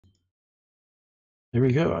There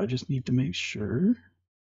we go. I just need to make sure.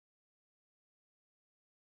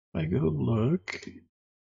 If I go look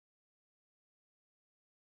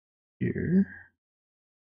here,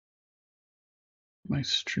 my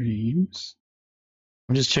streams.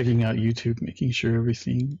 I'm just checking out YouTube, making sure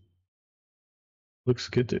everything looks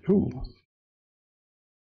good. Ooh.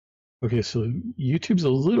 Okay, so YouTube's a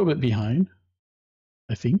little bit behind,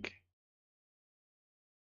 I think.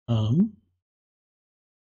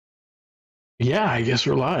 Yeah, I guess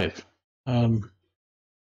we're live. We're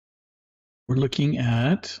looking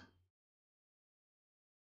at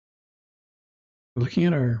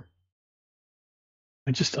our.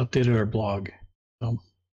 I just updated our blog. So,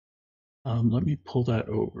 let me pull that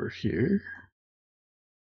over here.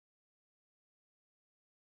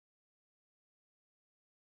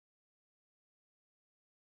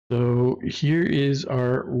 So here is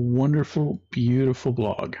our wonderful, beautiful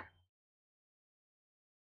blog.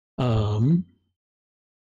 The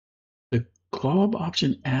glob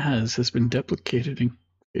option as has been deprecated in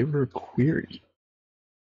favor of query.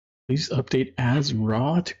 Please update as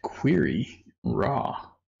raw to query. Raw.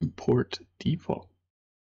 Import default.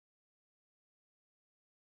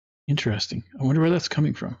 Interesting. I wonder where that's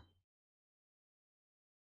coming from.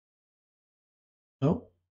 Oh,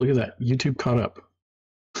 look at that. YouTube caught up.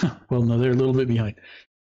 Well, no, they're a little bit behind.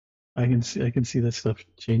 I can see that stuff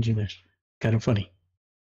changing there. Kind of funny.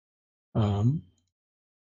 But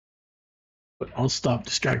I'll stop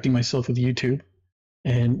distracting myself with YouTube,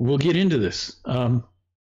 and we'll get into this.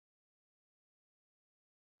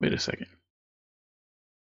 Wait a second.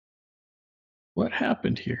 What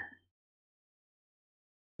happened here?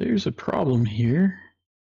 There's a problem here.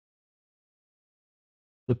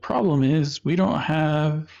 The problem is we don't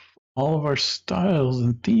have all of our styles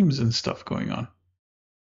and themes and stuff going on.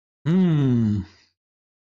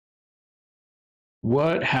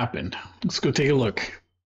 What happened? Let's go take a look.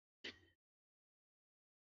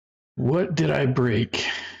 What did I break?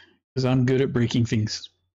 Because I'm good at breaking things.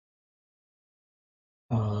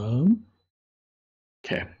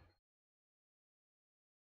 Okay.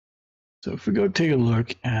 So if we go take a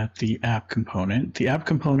look at the app component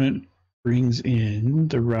brings in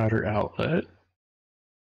the router outlet,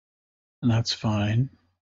 and that's fine.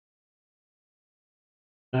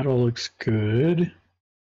 That all looks good.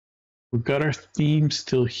 We've got our theme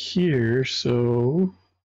still here, so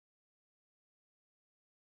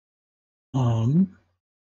I'm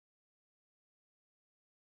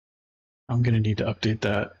going to need to update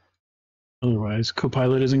that. Otherwise,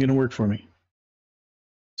 Copilot isn't going to work for me.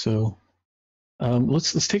 So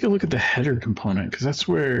let's take a look at the header component, because that's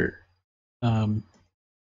where all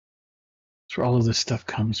of this stuff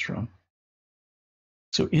comes from.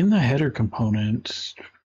 So in the header component, we've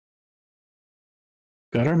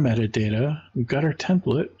got our metadata, we've got our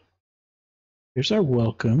template, here's our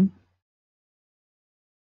welcome,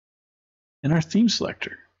 and our theme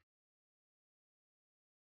selector.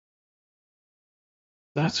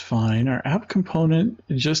 That's fine. Our app component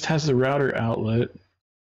just has the router outlet.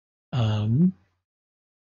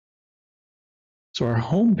 So our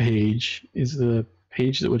home page is the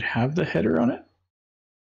page that would have the header on it,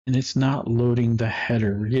 and it's not loading the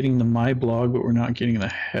header. We're getting the my blog, but we're not getting the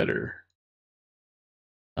header.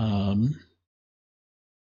 Let's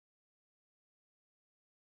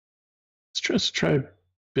just try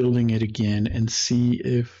building it again and see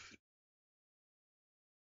if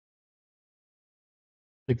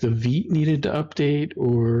like the Vite needed to update,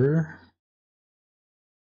 or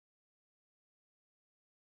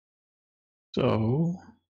so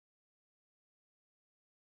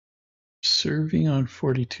serving on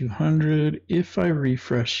 4200. If I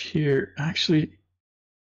refresh here, actually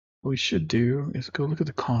what we should do is go look at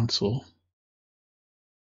the console.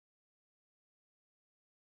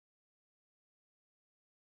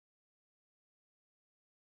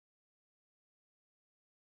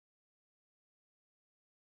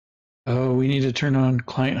 Oh, we need to turn on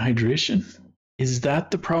client hydration. Is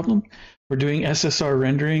that the problem? We're doing SSR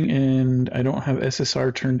rendering and I don't have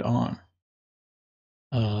SSR turned on.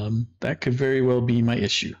 That could very well be my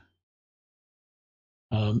issue.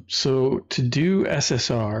 So to do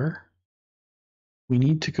SSR, we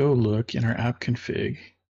need to go look in our app config.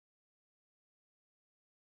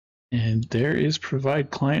 And there is provide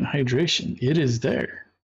client hydration. It is there.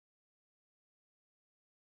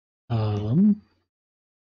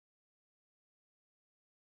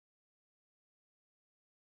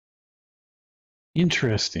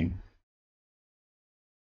 Interesting.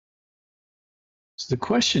 So the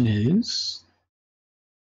question is,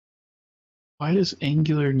 why does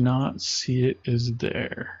Angular not see it as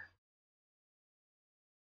there?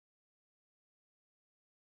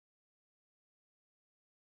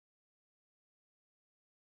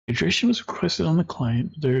 Hydration was requested on the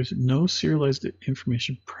client. There's no serialized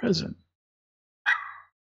information present.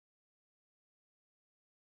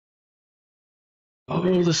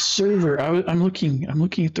 Oh, the server. I'm looking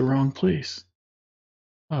at the wrong place.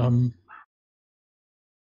 I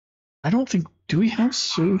don't think. Do we have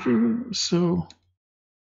server? So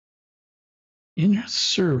in a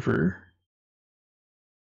server,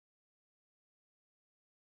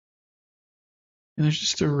 and there's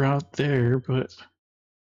just a route there, but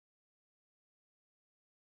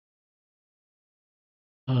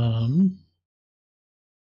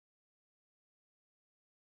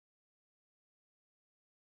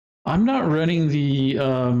I'm not running the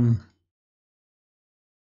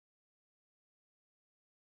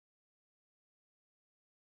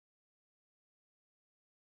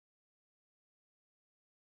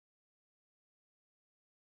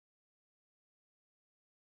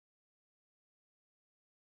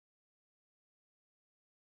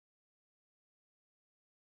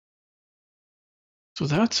so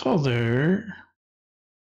that's all there.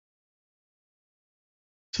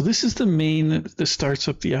 So this is the main that starts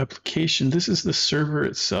up the application. This is the server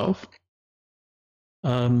itself. We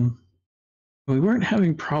weren't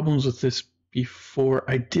having problems with this before.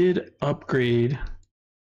 I did upgrade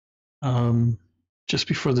just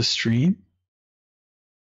before the stream.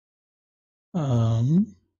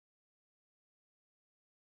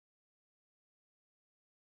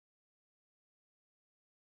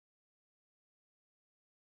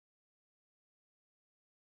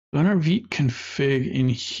 On our Vite config in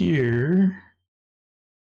here,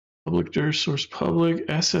 public dir source public,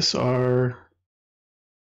 SSR,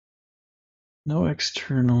 no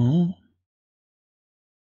external.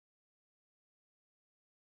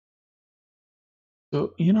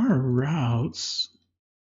 So in our routes,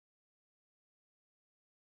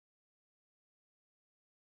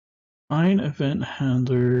 find event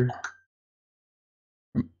handler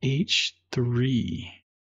from H3.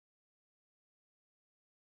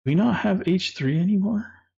 Do we not have H3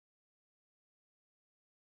 anymore?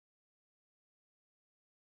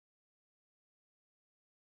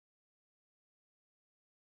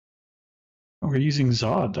 Oh, we're using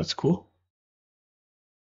Zod. That's cool.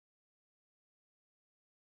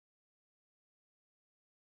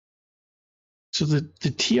 So the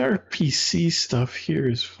TRPC stuff here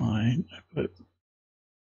is fine, but it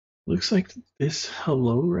looks like this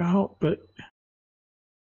hello route, but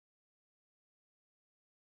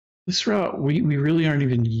this route we really aren't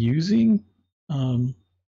even using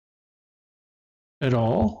at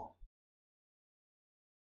all.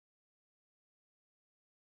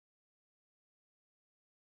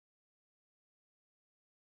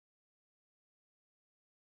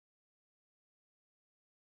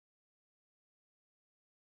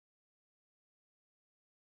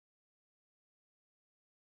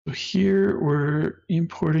 So here we're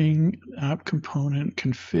importing app component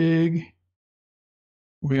config.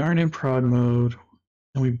 We aren't in prod mode,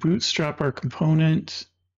 and we bootstrap our component.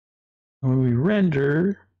 And when we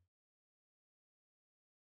render,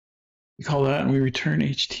 we call that and we return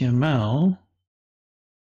HTML.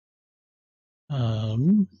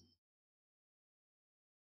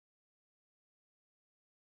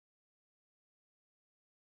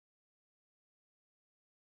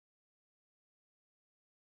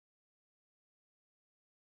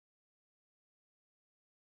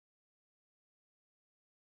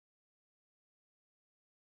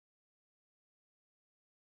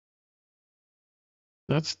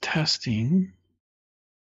 That's testing.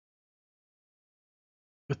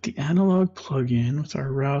 But the analog plugin with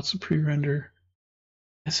our routes pre-render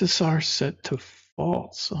SSR set to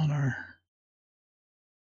false on our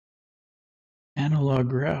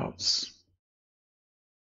analog routes.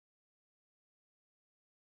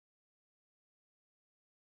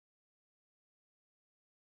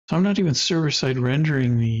 So I'm not even server-side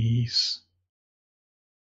rendering these.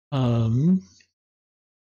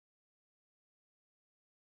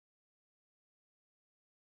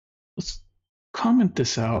 Let's comment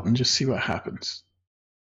this out and just see what happens.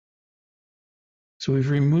 So we've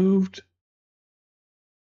removed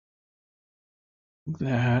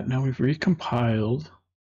that. Now we've recompiled.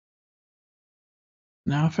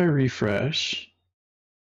 Now if I refresh,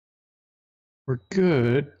 we're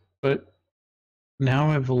good, but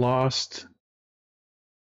now I've lost.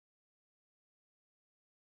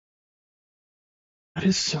 That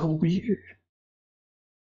is so weird.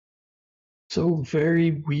 So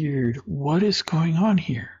very weird. What is going on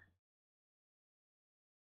here?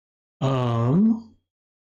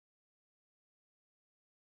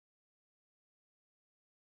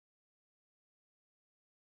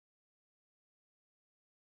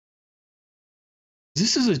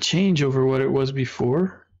 This is a change over what it was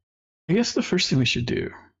before. I guess the first thing we should do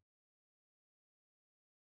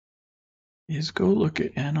is go look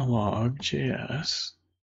at analog.js.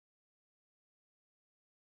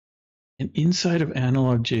 And inside of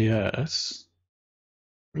analog.js,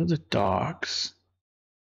 go to the docs.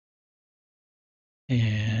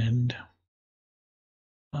 And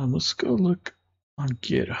let's go look on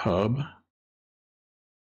GitHub.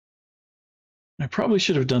 I probably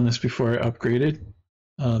should have done this before I upgraded.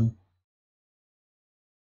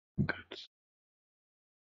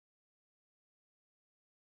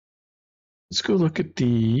 Let's go look at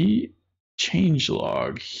the change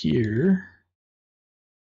log here.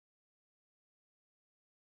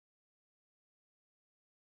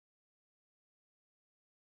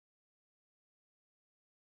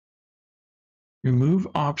 Remove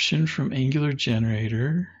option from Angular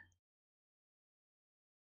generator.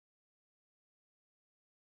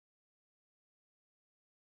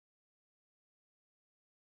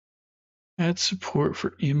 Add support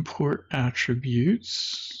for import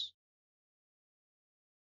attributes.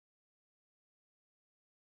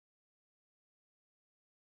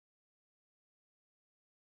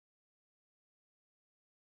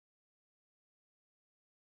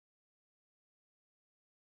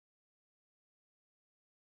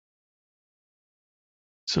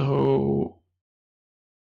 So,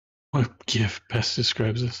 what GIF best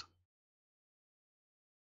describes this?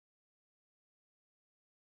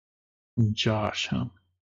 Josh, huh?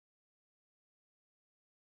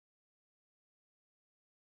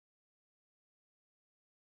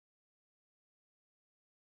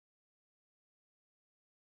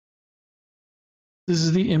 This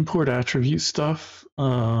is the import attribute stuff.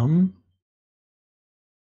 The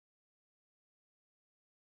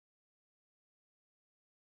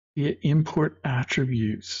import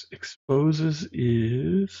attributes exposes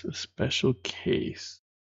is a special case.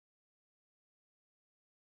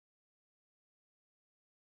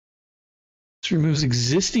 This removes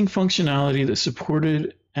existing functionality that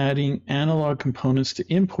supported adding analog components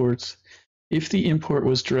to imports if the import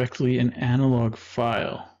was directly an analog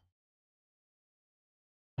file.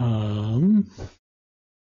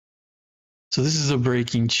 So this is a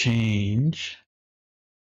breaking change.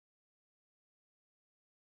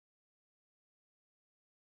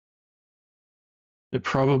 It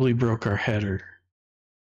probably broke our header.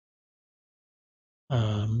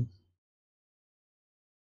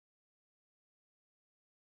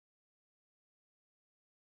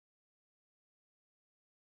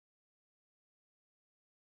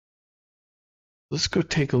 Let's go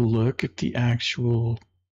take a look at the actual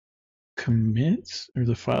commits or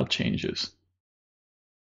the file changes.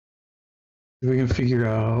 We can figure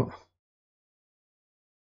out.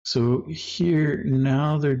 So here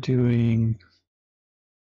now they're doing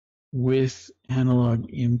with analog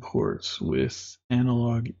imports,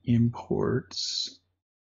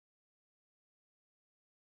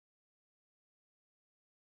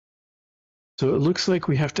 So it looks like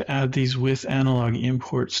we have to add these with analog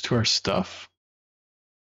imports to our stuff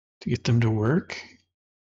to get them to work.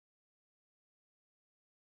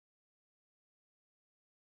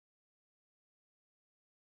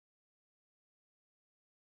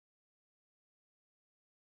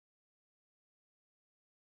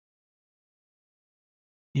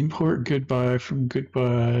 Import goodbye from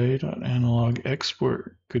goodbye.analog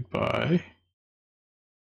export goodbye.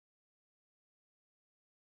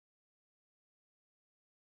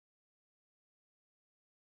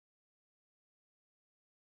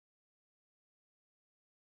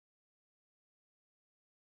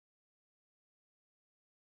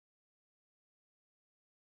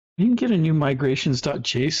 You can get a new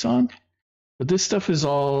migrations.json, but this stuff is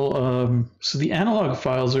all, so the analog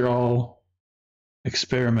files are all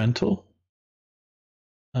experimental.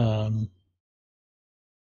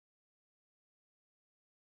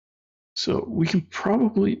 So we can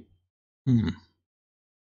probably, let's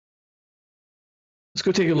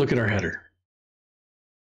go take a look at our header.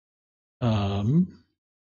 So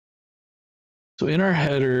in our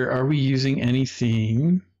header, are we using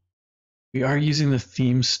anything? We are using the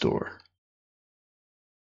theme store.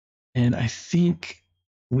 And I think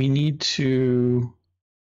we need to,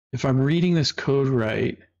 if I'm reading this code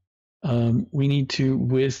right, we need to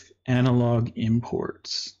with analog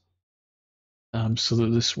imports so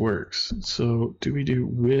that this works. So do we do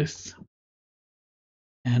with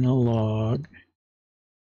analog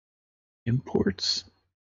imports?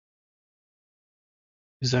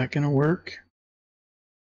 Is that going to work?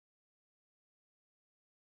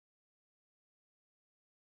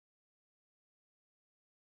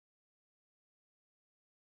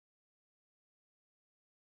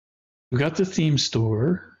 We got the theme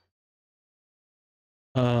store.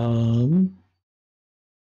 We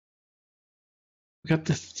got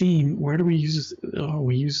the theme. Where do we use? Oh,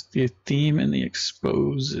 we use the theme and the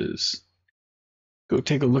exposes. Go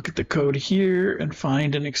take a look at the code here and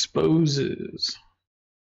find an exposes.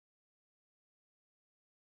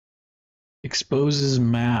 Exposes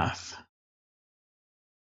math.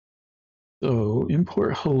 So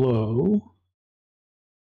import hello.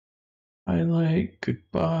 Highlight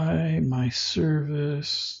goodbye, my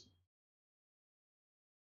service.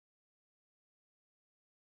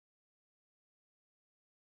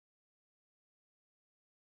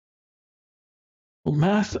 Well,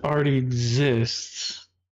 math already exists.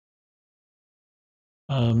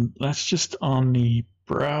 That's just on the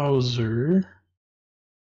browser.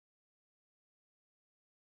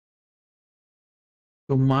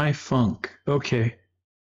 So myfunc. Okay.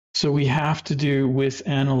 So we have to do with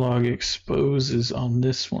analog exposes on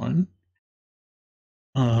this one.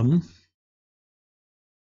 But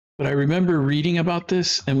I remember reading about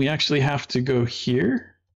this, and we actually have to go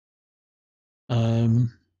here. We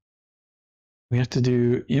have to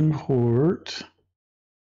do import.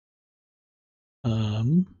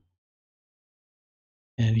 And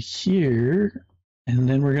here, and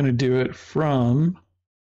then we're going to do it from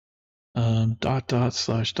dot dot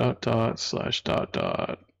slash dot dot slash dot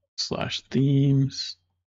dot slash themes.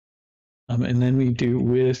 And then we do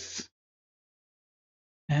with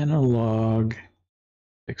analog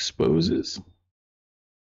exposes.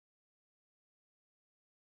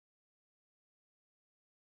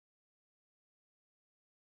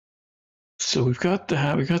 So we've got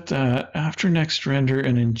that. We got that. After next render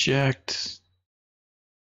and inject.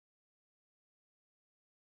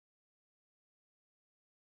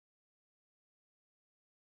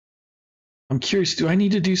 I'm curious, do I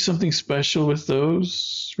need to do something special with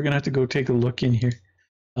those? We're going to have to go take a look in here.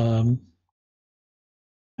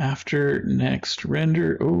 After next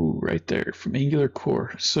render, oh, right there from Angular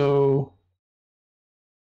Core. So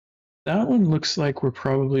that one looks like we're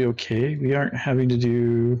probably okay. We aren't having to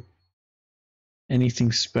do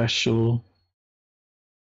anything special.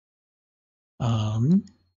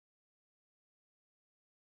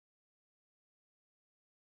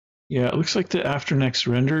 Yeah, it looks like the after next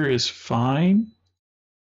render is fine.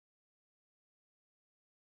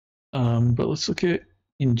 But let's look at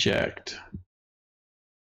inject.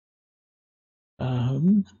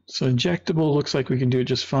 So injectable looks like we can do it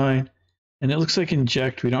just fine. And it looks like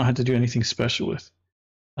inject we don't have to do anything special with.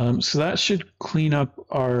 So that should clean up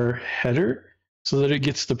our header so that it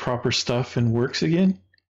gets the proper stuff and works again.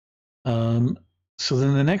 So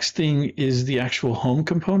then the next thing is the actual home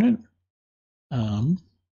component.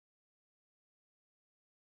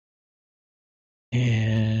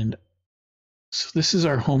 And so this is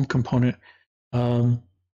our home component.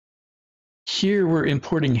 Here we're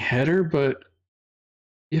importing header, but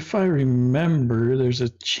if I remember, there's a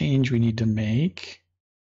change we need to make.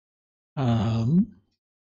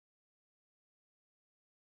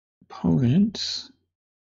 Components.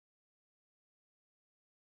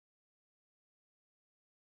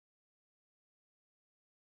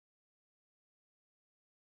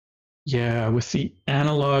 Yeah, with the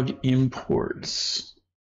analog imports.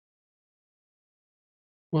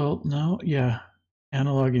 Well, no, yeah,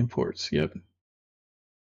 analog imports, yep.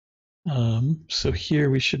 So here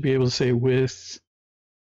we should be able to say with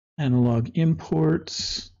analog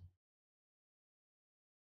imports.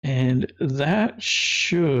 And that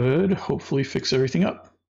should hopefully fix everything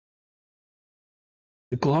up.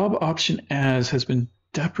 The glob option as has been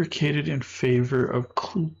deprecated in favor of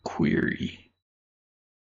query.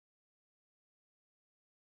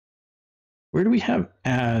 Where do we have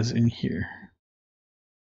as in here?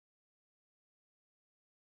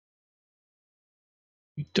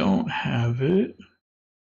 We don't have it.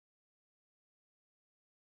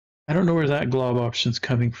 I don't know where that glob option is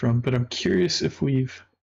coming from, but I'm curious if we've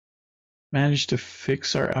managed to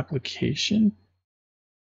fix our application.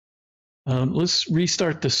 Let's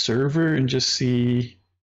restart the server and just see.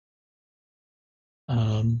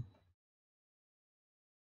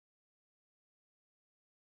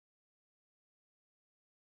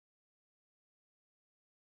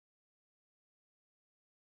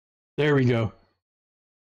 There we go.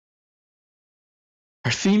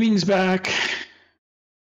 Our theming's back.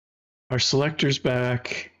 Our selector's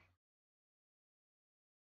back.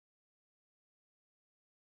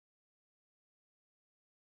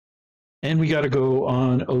 And we got to go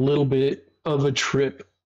on a little bit of a trip,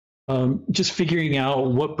 just figuring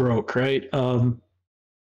out what broke, right? When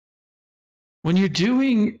you're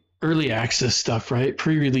doing early access stuff, right,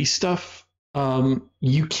 pre-release stuff,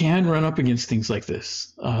 you can run up against things like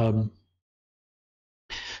this.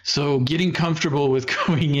 So getting comfortable with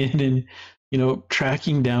going in and,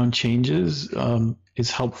 tracking down changes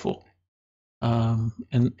is helpful.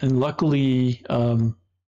 And luckily,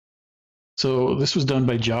 so this was done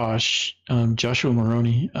by Joshua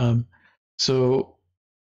Maroney. So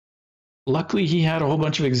luckily, he had a whole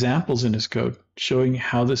bunch of examples in his code showing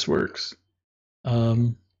how this works.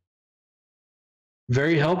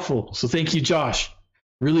 Very helpful. So thank you, Josh.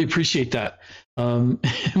 Really appreciate that.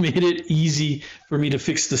 It made it easy for me to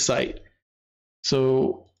fix the site.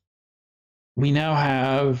 So we now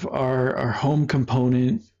have our home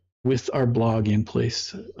component with our blog in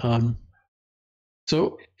place.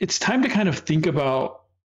 So it's time to kind of think about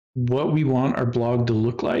what we want our blog to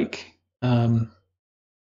look like,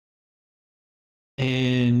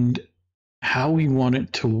 and how we want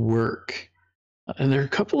it to work. And there are a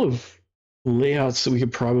couple of layouts that we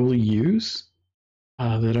could probably use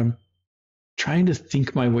that I'm trying to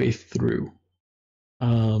think my way through.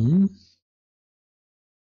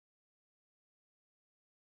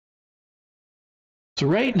 So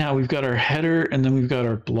right now we've got our header and then we've got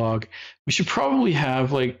our blog. We should probably have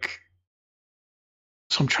so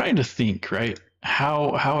I'm trying to think, right, how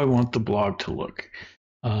I want the blog to look.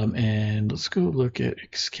 And let's go look at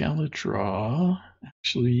Excalidraw.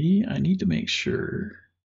 Actually, I need to make sure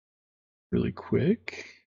really quick.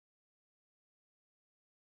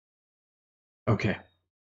 Okay.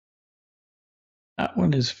 That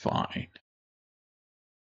one is fine.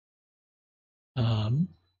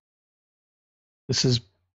 This is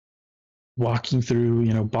walking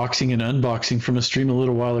through, boxing and unboxing from a stream a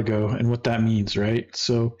little while ago and what that means, right?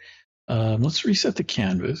 So let's reset the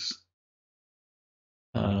canvas.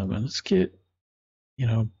 And let's get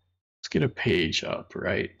a page up,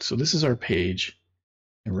 right? So this is our page.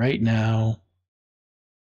 And right now,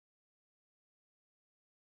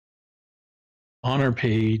 on our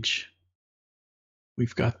page,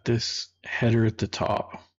 we've got this header at the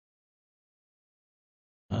top.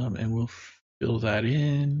 And we'll fill that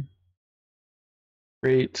in.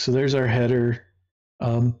 Great, so there's our header.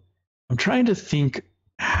 I'm trying to think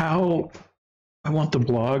how I want the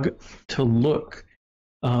blog to look.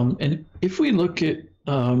 And if we look at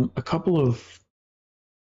a couple of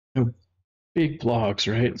big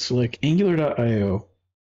blogs, right? So like Angular.io,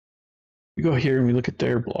 we go here and we look at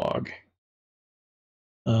their blog.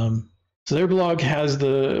 So their blog has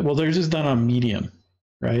theirs is done on Medium,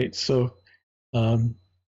 right? So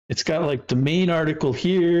it's got like the main article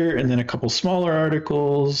here and then a couple smaller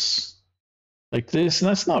articles like this, and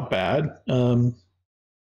that's not bad. Not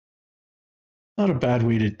a bad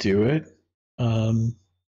way to do it.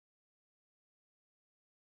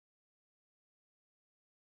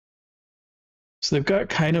 So they've got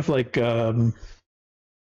kind of like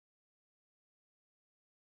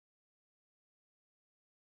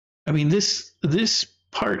this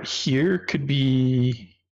part here could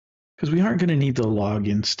be, because we aren't going to need the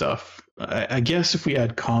login stuff. I guess if we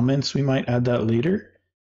add comments, we might add that later.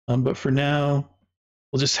 But for now,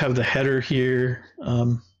 we'll just have the header here,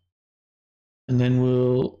 and then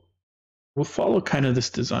we'll follow kind of this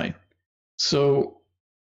design. So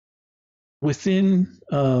within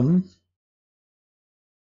our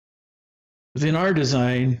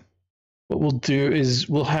design, what we'll do is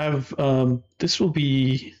we'll have this will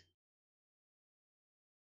be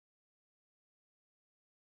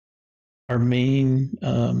our main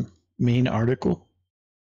article.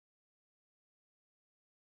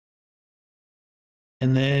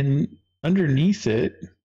 And then underneath it,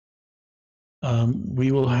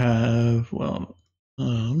 we will have,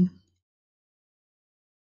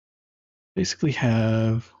 basically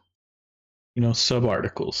have, sub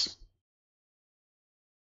articles.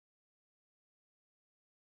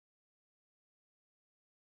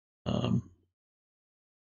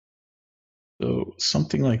 So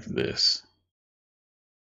something like this.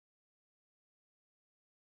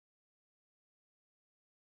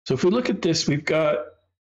 So if we look at this, we've got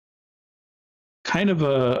kind of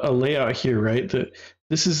a layout here, right?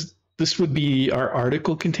 This would be our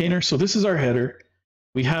article container. So this is our header.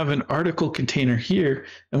 We have an article container here,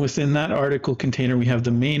 and within that article container, we have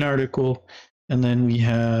the main article, and then we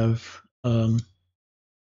have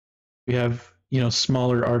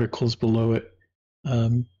smaller articles below it.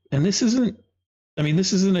 And this isn't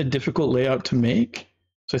a difficult layout to make,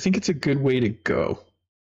 so I think it's a good way to go.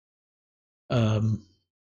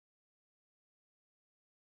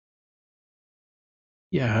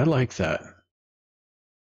 Yeah, I like that.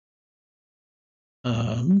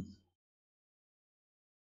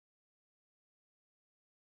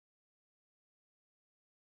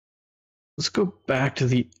 Let's go back to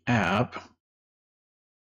the app.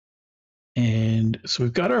 And so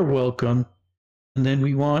we've got our welcome. And then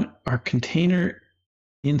we want our container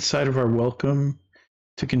inside of our welcome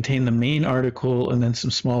to contain the main article and then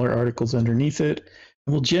some smaller articles underneath it.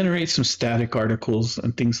 And we'll generate some static articles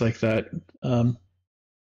and things like that. So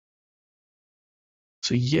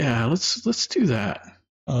yeah, let's do that.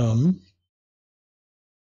 And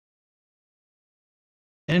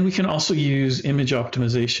we can also use image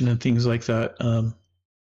optimization and things like that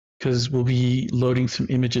because we'll be loading some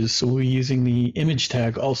images. So we'll be using the image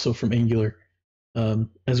tag also from Angular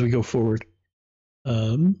as we go forward.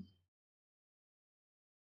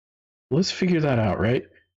 Let's figure that out, right?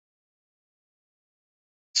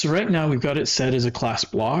 So right now we've got it set as a class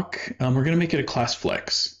block. We're going to make it a class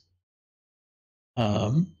flex.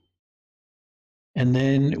 And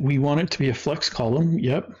then we want it to be a flex column.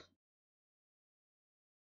 Yep.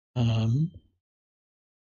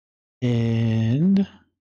 And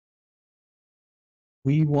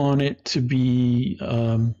we want it to be,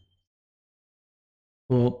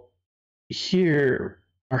 well, here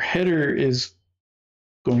our header is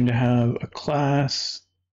going to have a class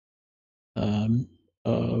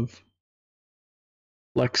of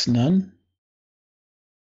flex none.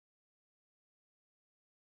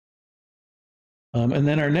 And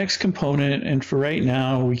then our next component, and for right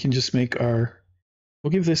now, we can just make we'll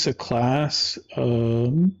give this a class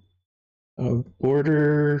of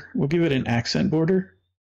border. We'll give it an accent border.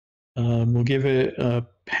 We'll give it a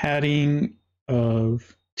padding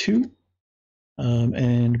of 2.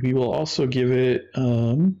 And we will also give it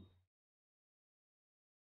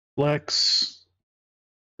flex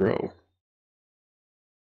grow.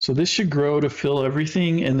 So this should grow to fill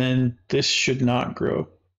everything, and then this should not grow.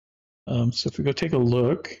 So if we go take a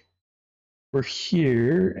look, we're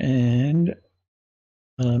here, and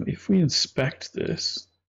if we inspect this,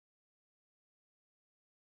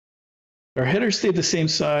 our header stayed the same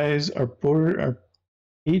size, our border, our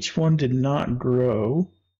H1 did not grow.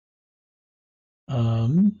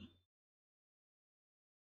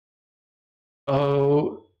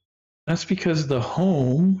 Oh, that's because the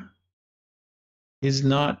home is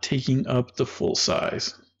not taking up the full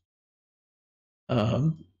size.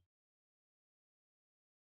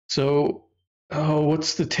 So,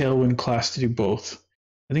 what's the Tailwind class to do both?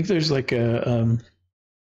 I think there's like a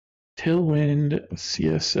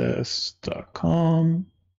tailwindcss.com.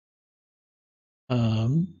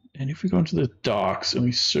 And if we go into the docs and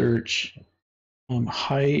we search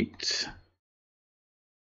height,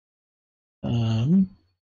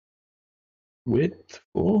 width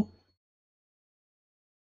full.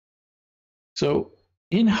 So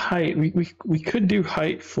in height, we could do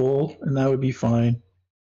height full, and that would be fine.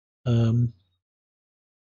 We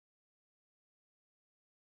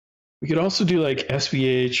could also do like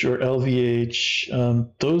SVH or LVH.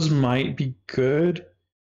 Those might be good.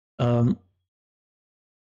 We'll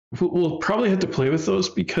probably have to play with those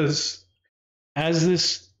because as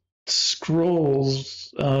this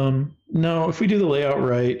scrolls, no, if we do the layout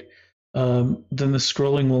right, then the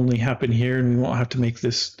scrolling will only happen here and we won't have to make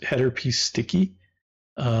this header piece sticky.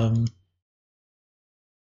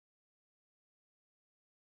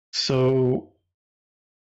 So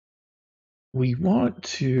we want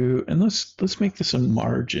to, and let's make this a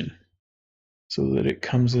margin so that it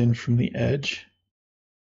comes in from the edge.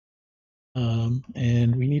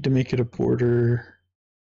 And we need to make it a border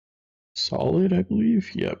solid, I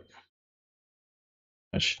believe. Yep.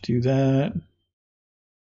 I should do that.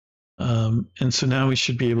 And so now we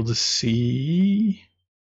should be able to see.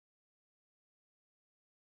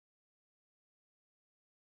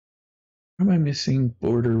 What am I missing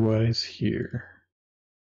border-wise here?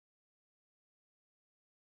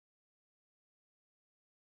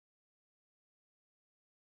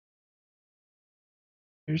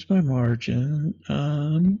 Here's my margin.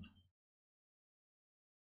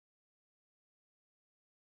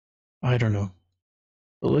 I don't know.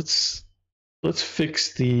 But let's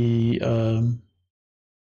fix the.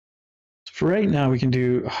 For right now, we can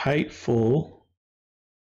do height full,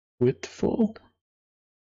 width full,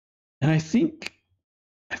 and I think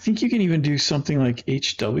you can even do something like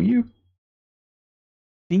HW. I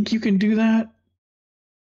think you can do that. I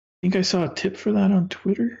think I saw a tip for that on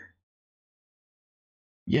Twitter.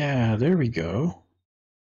 Yeah, there we go.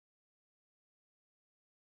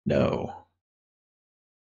 No.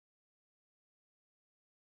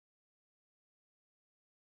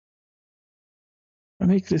 I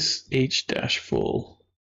make this H dash full.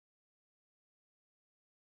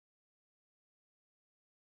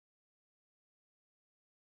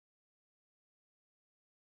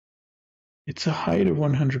 It's a height of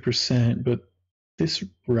 100%, but this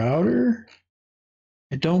router,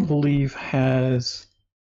 I don't believe has,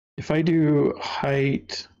 if I do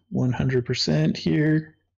height 100%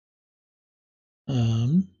 here.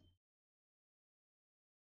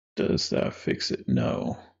 Does that fix it?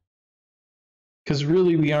 No. Because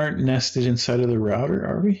really we aren't nested inside of the router,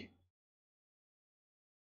 are we?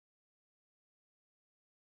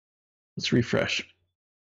 Let's refresh.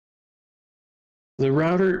 The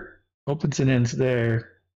router opens and ends there,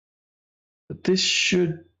 but this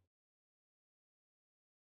should,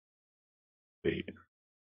 wait.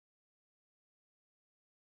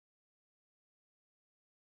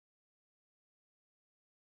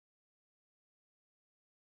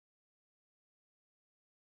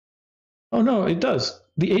 Oh no, it does.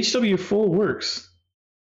 The HW full works.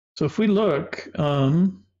 So if we look,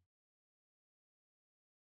 oh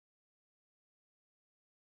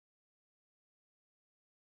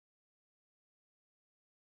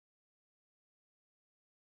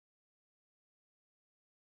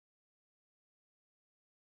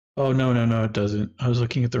no, it doesn't. I was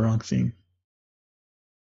looking at the wrong thing.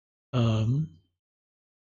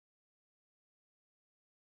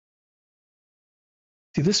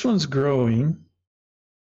 See, this one's growing.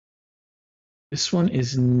 This one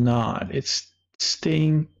is not. It's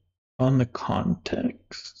staying on the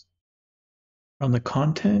context, on the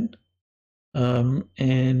content.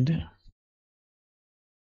 And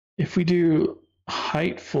if we do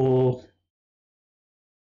height full,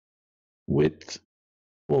 width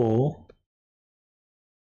full,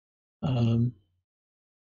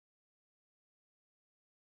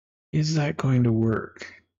 is that going to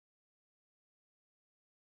work?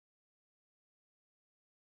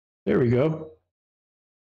 There we go.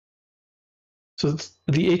 So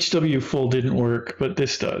the HW full didn't work, but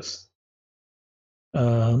this does.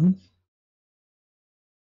 I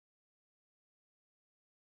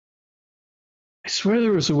swear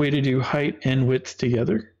there was a way to do height and width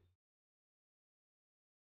together.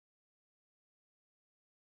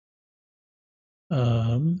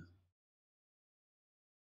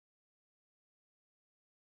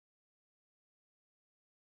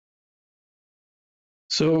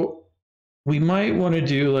 So we might want to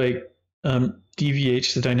do like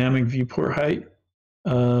DVH, the dynamic viewport height,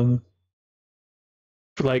 for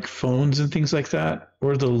like phones and things like that,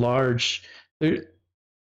 or the large. We'll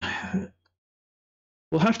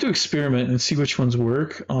have to experiment and see which ones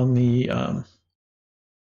work on the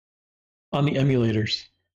emulators.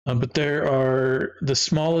 But there are the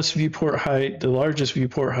smallest viewport height, the largest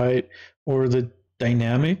viewport height, or the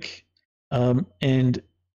dynamic. And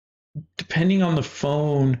depending on the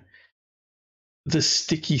phone, the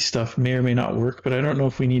sticky stuff may or may not work, but I don't know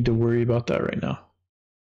if we need to worry about that right now.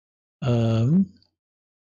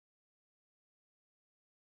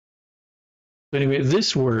 But anyway,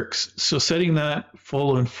 this works. So setting that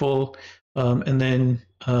full and full, and then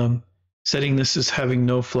setting this as having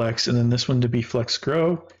no flex, and then this one to be flex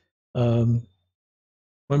grow. When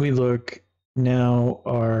we look now,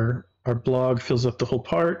 our blog fills up the whole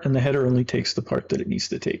part, and the header only takes the part that it needs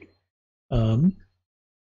to take.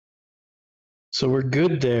 So we're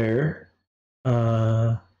good there.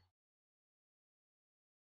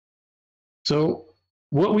 So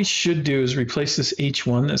what we should do is replace this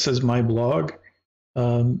H1 that says my blog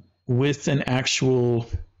with an actual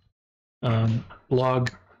blog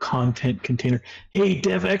content container. Hey,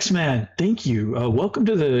 DevXman, thank you. Welcome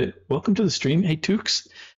to the stream. Hey, Tukes,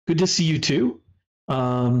 good to see you too.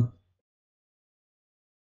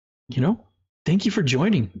 Thank you for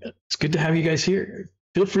joining. It's good to have you guys here.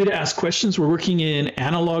 Feel free to ask questions. We're working in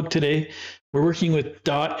analog today. We're working with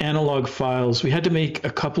 .analog files. We had to make a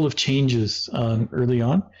couple of changes early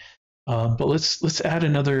on, but let's add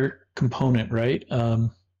another component, right?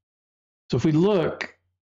 So if we look,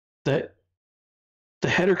 that the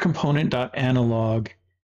header component .analog,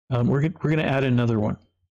 we're going to add another one,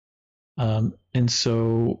 and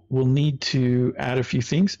so we'll need to add a few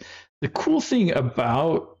things. The cool thing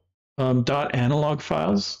about .analog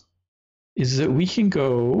files is that we can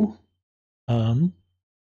go,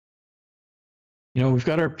 we've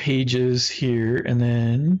got our pages here, and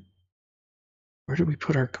then where do we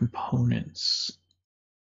put our components?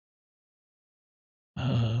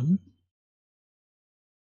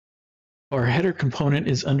 Our header component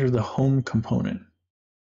is under the home component.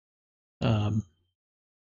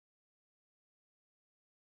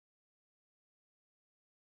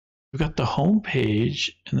 We've got the home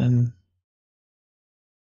page, and then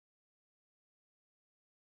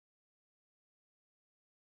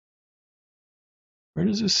where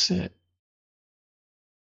does this sit?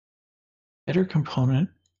 Header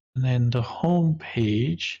component, and then the home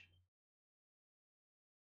page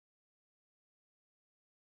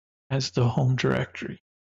as the home directory.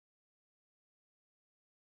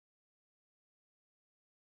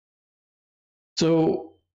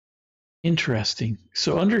 So interesting.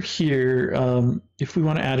 So under here, if we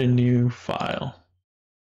want to add a new file,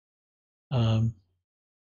 our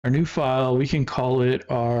new file, we can call it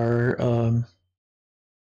our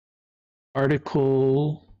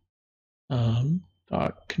article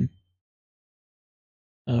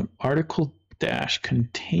article dash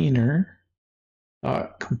container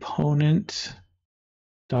component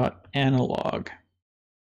analog.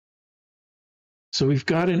 So we've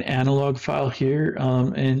got an analog file here,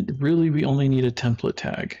 and really we only need a template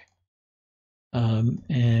tag.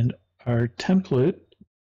 And our template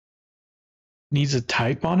needs a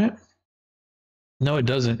type on it. No, it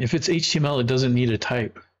doesn't. If it's HTML, it doesn't need a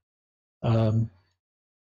type.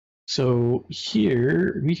 So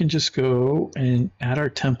here we can just go and add our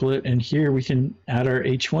template, and here we can add our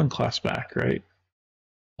H1 class back, right?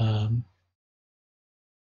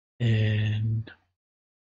 And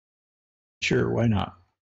sure, why not?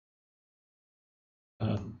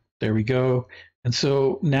 There we go. And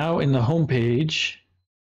so now in the home page,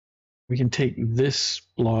 we can take this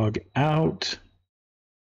blog out.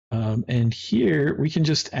 And here we can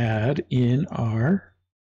just add in our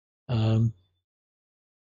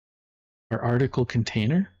article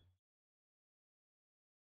container.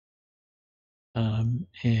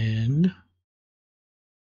 And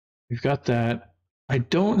we've got that. I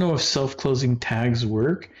don't know if self-closing tags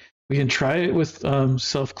work. We can try it with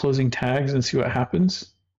self-closing tags and see what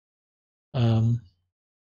happens. They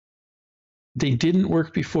didn't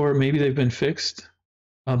work before. Maybe they've been fixed,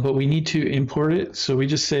 but we need to import it. So we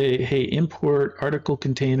just say, hey, import article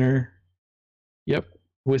container. Yep,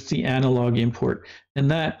 with the analog import. And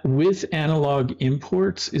that with analog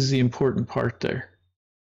imports is the important part there.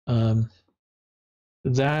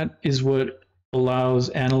 That is what allows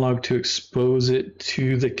analog to expose it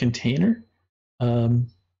to the container. And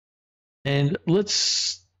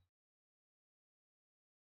let's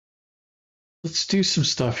do some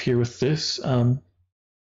stuff here with this.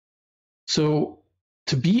 So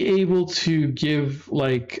to be able to give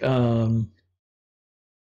like host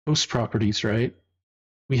properties, right?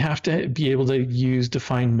 We have to be able to use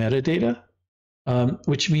define metadata,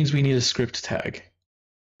 which means we need a script tag.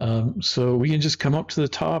 So we can just come up to the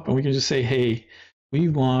top and we can just say, hey, we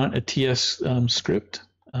want a TS script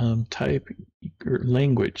type or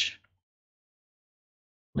language.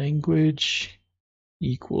 Language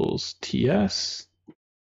equals TS.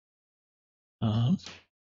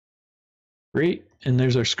 Great, and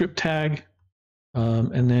there's our script tag.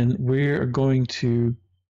 And then we're going to,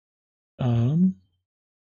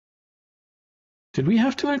 did we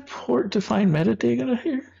have to import define metadata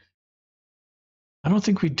here? I don't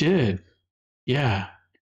think we did. Yeah.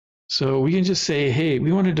 So we can just say, hey,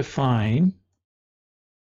 we want to define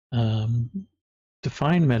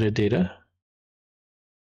metadata.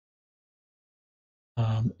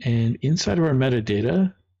 And inside of our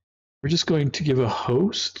metadata, we're just going to give a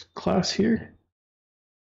host class here.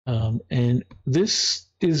 And this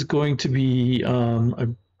is going to be a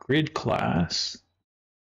grid class.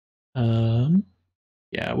 Yeah,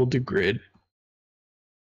 we'll do grid.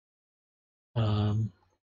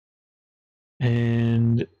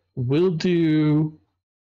 And we'll do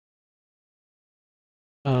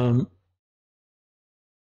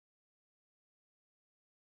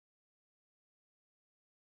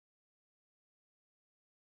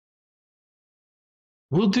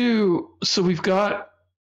so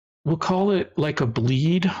we'll call it like a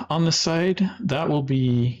bleed on the side. That will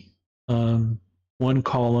be one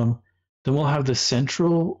column. Then we'll have the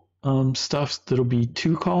central stuff that'll be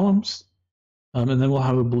 2 columns. And then we'll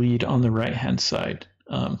have a bleed on the right-hand side.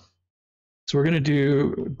 So we're going to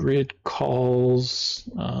do grid calls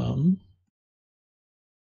 4.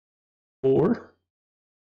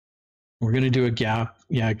 We're going to do a gap.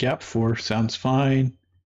 Yeah, gap 4 sounds fine.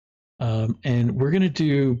 And we're going to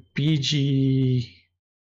do BG.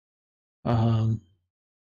 We're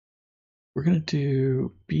going to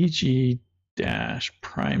do BG dash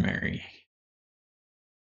primary.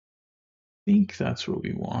 I think that's what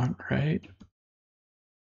we want, right?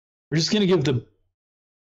 We're just going to give the,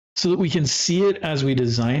 so that we can see it as we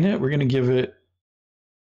design it, we're going to give it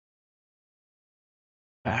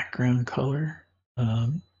background color.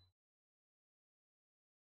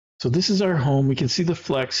 So this is our home. We can see the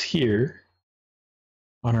flex here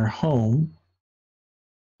on our home.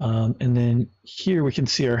 And then here we can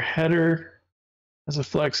see our header as a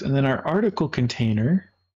flex, and then our article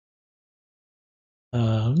container.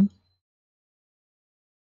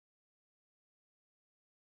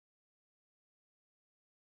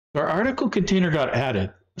 Our article container got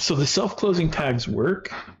added. So the self-closing tags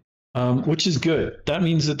work, which is good. That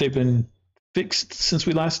means that they've been fixed since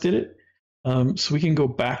we last did it. So we can go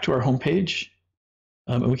back to our home page,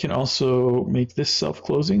 and we can also make this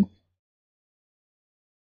self-closing,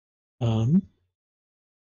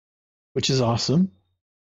 which is awesome.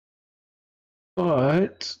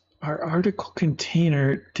 But our article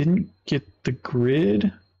container didn't get the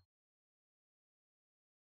grid.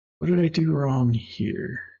 What did I do wrong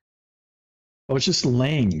here? Oh, it's just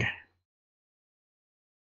Lang.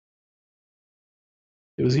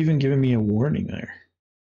 It was even giving me a warning there.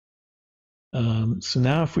 So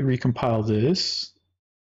now if we recompile this,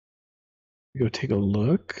 we go take a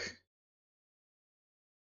look.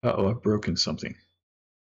 Uh-oh, I've broken something.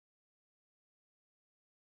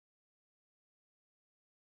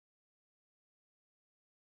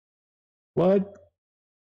 What?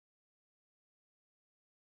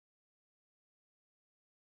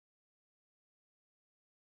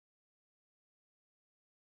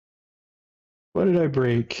 What did I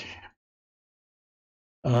break?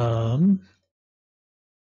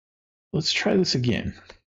 Let's try this again.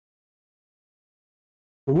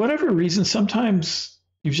 For whatever reason, sometimes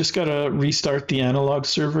you've just got to restart the analog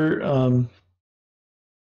server.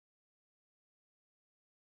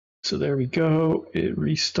 So there we go. It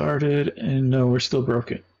restarted, and no, we're still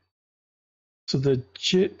broken. So the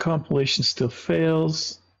JIT compilation still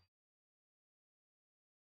fails.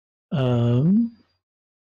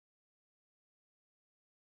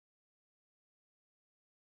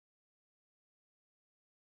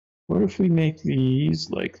 What if we make these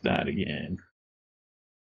like that again?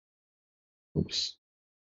 Oops.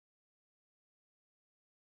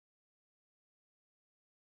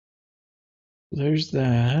 There's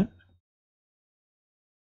that.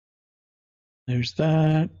 There's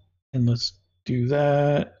that. And let's do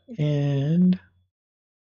that. And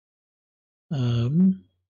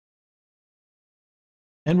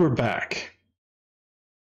we're back.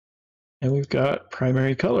 And we've got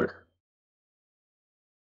primary color.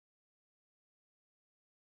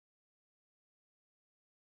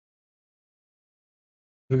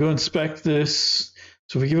 We go inspect this.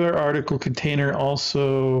 So we give our article container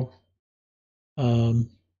also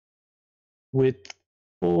width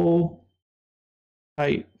full,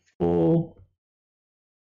 height full.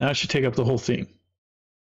 Now it should take up the whole thing.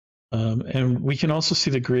 And we can also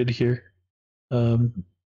see the grid here,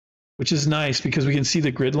 which is nice because we can see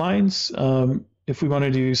the grid lines if we want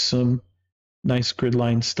to do some nice grid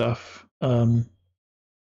line stuff. But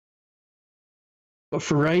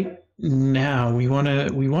for right now, we want to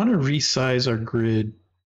resize our grid.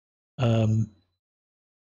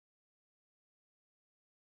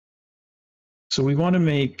 So we want to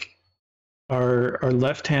make our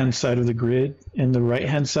left-hand side of the grid and the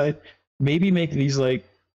right-hand side, maybe make these like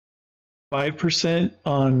 5%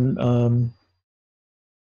 on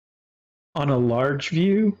a large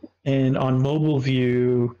view, and on mobile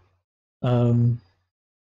view, I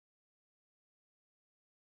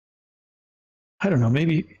don't know,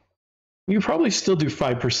 maybe we could probably still do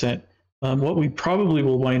 5%. What we probably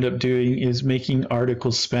will wind up doing is making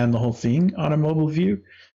articles span the whole thing on a mobile view,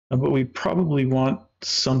 but we probably want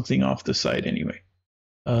something off the side anyway.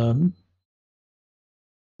 Let's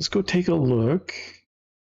go take a look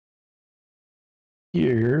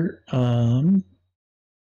here.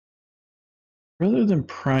 Rather than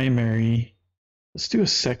primary, let's do a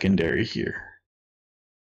secondary here.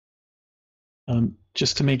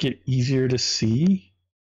 Just to make it easier to see.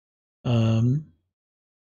 And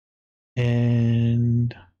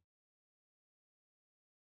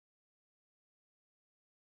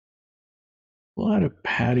we'll add a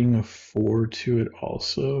padding of 4 to it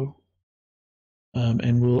also.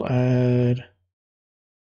 And we'll add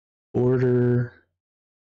border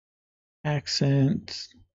accent,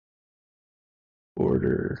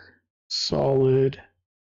 border solid.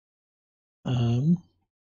 Did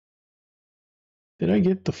I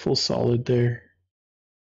get the full solid there?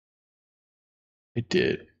 I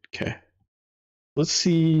did. Okay. Let's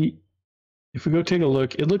see if we go take a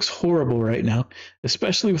look. It looks horrible right now,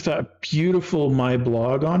 especially with that beautiful My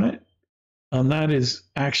Blog on it. That is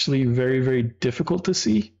actually very, very difficult to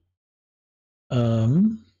see.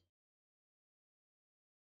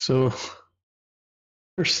 So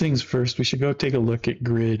first things first, we should go take a look at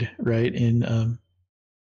grid, right? In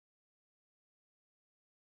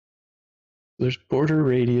there's border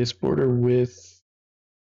radius, border width.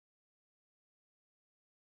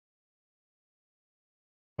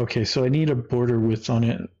 Okay, so I need a border width on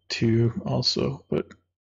it too also, but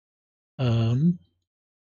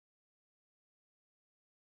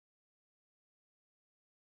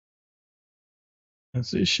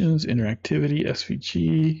transitions, interactivity,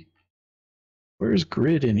 SVG. Where's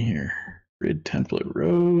grid in here? Grid template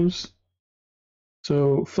rows.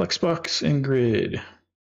 So Flexbox and grid.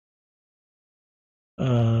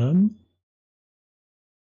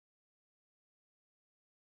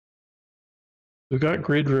 We've got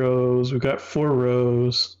grid rows. We've got 4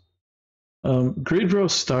 rows. Grid row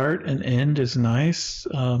start and end is nice.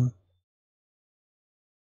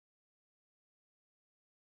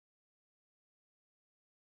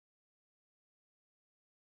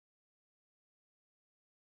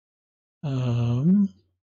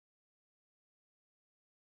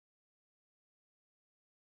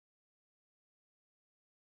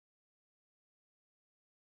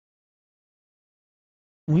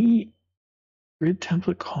 Grid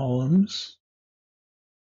template columns.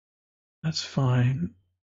 That's fine.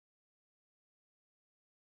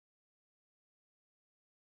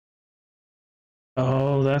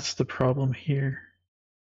 Oh, that's the problem here.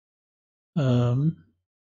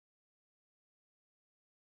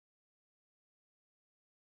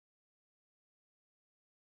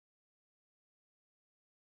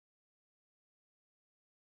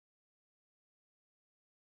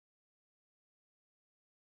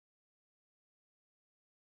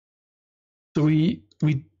 So we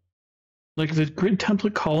like the grid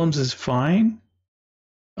template columns is fine,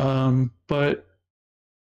 but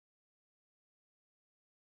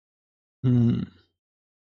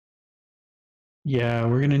yeah,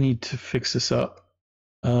 we're gonna need to fix this up.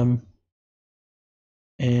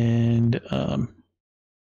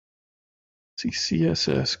 See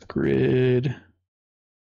CSS grid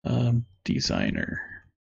designer.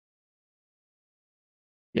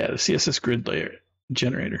 Yeah, the CSS grid layer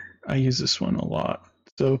generator. I use this one a lot.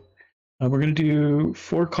 So we're going to do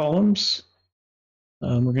 4 columns.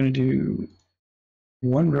 We're going to do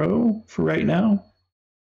 1 row for right now.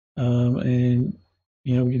 And,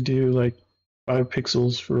 you know, we can do like 5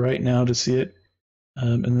 pixels for right now to see it.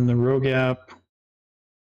 And then the row gap,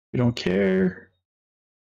 we don't care.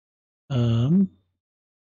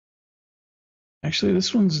 Actually,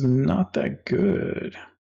 this one's not that good.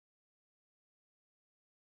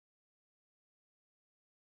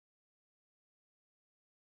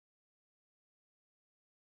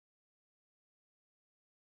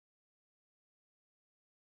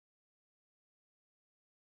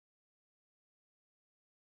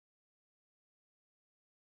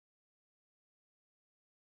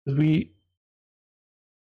 We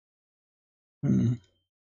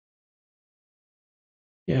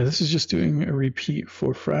yeah, this is just doing a repeat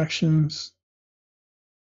for fractions.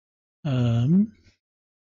 This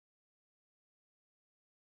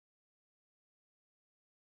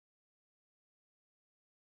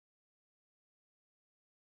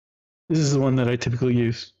is the one that I typically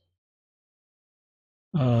use.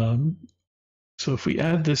 So if we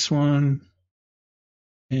add this one,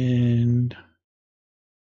 and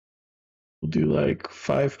we'll do like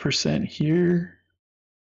 5% here.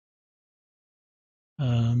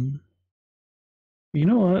 You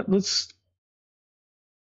know what? Let's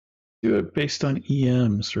do it based on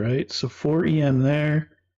EMs, right? So 4 EM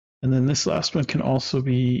there, and then this last one can also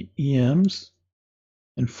be EMs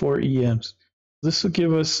and 4 EMs. This will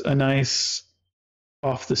give us a nice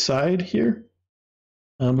off the side here.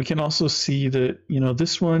 We can also see that, you know,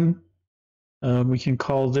 this one, we can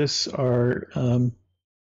call this our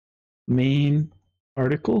main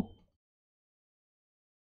article.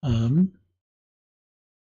 And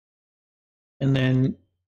then,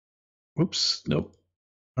 whoops, nope.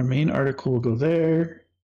 Our main article will go there.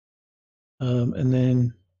 And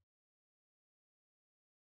then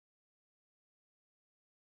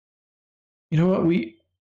you know what, we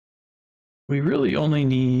really only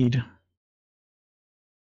need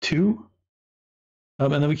 2.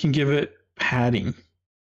 And then we can give it padding.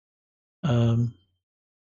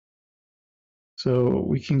 So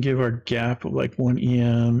we can give our gap of like 1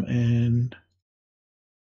 EM and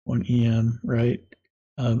 1 EM, right?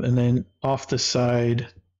 And then off the side,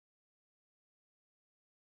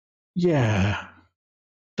 yeah,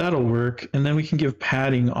 that'll work. And then we can give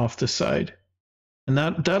padding off the side. And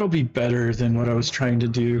that'll be better than what I was trying to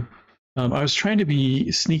do. I was trying to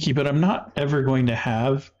be sneaky, but I'm not ever going to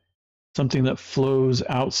have something that flows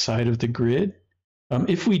outside of the grid.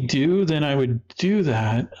 If we do, then I would do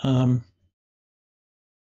that.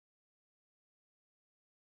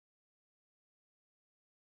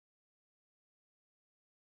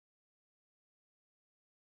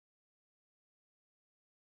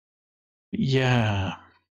 Yeah.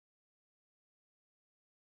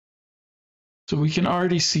 So we can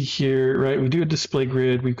already see here, right? We do a display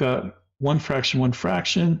grid. We've got 1 fraction, 1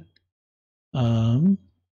 fraction. And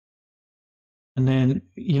then,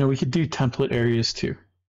 you know, we could do template areas too.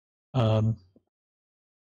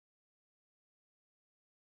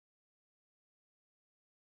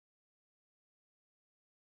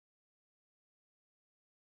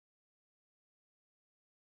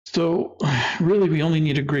 So really, we only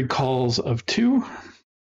need a grid calls of 2.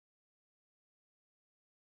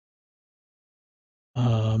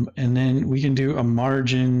 And then we can do a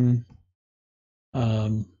margin.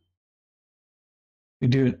 We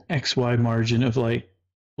do an XY margin of like,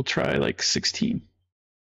 we'll try like 16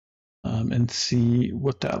 and see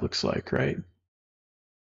what that looks like, right?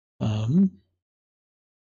 Oh,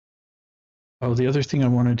 the other thing I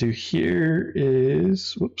want to do here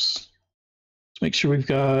is, whoops, let's make sure we've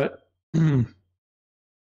got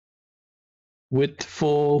width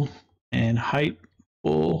full and height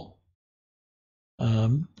full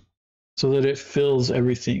so that it fills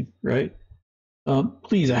everything, right?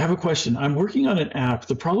 Please, I have a question. I'm working on an app.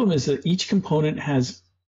 The problem is that each component has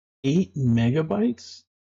 8 megabytes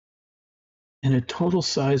and a total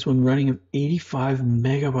size when running of 85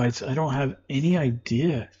 megabytes. I don't have any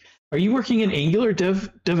idea. Are you working in Angular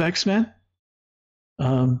DevX, man?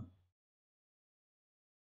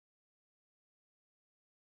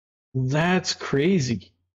 That's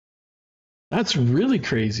crazy. That's really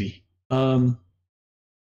crazy.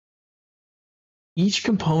 Each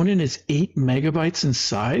component is 8 megabytes in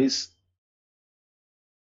size.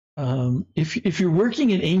 If you're working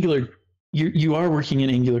in Angular, you are working in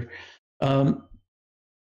Angular.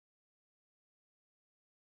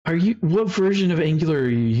 What version of Angular are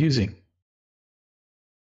you using?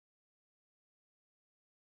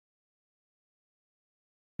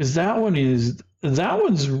 Because that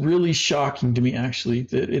one's really shocking to me, actually,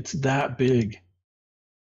 that it's that big.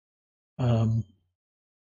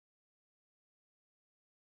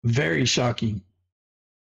 Very shocking.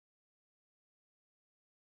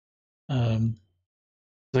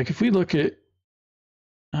 Like if we look at,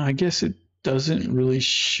 I guess it doesn't really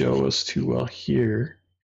show us too well here.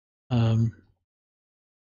 But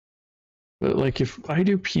like if I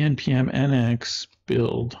do pnpm nx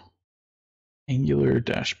build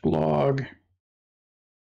angular-blog,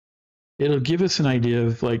 it'll give us an idea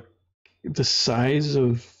of like the size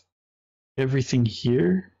of everything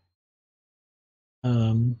here.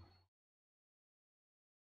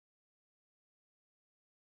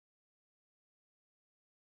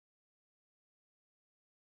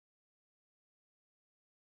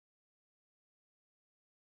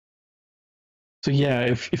 So yeah,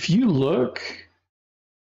 if you look,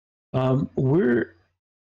 we're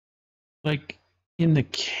like in the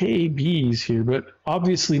KBs here, but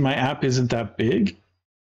obviously my app isn't that big.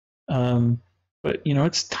 But you know,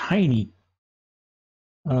 it's tiny.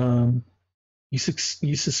 You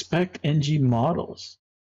suspect NG models.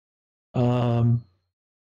 Do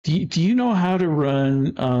you know how to run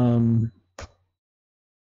the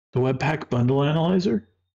Webpack bundle analyzer?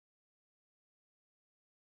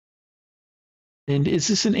 And is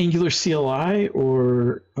this an Angular CLI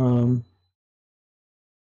or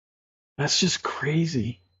that's just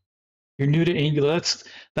crazy? You're new to Angular.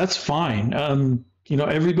 That's fine. You know,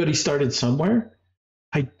 everybody started somewhere.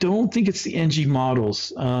 I don't think it's the NG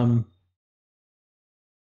models.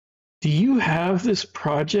 Do you have this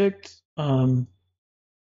project? So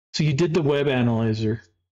you did the web analyzer.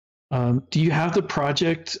 Do you have the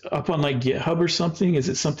project up on like GitHub or something? Is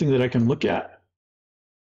it something that I can look at?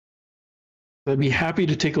 I'd be happy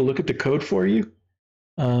to take a look at the code for you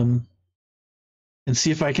and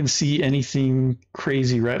see if I can see anything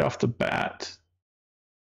crazy right off the bat.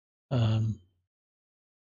 There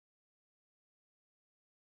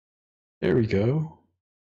we go.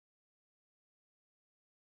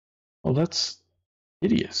 Oh, that's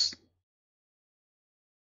hideous.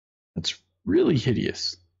 That's really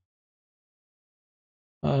hideous.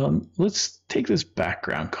 Let's take this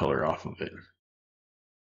background color off of it.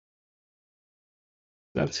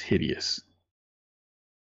 That's hideous.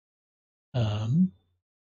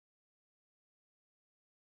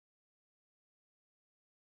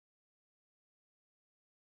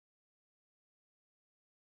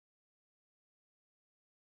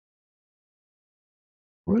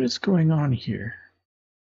 What is going on here?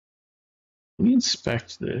 Let me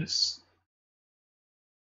inspect this.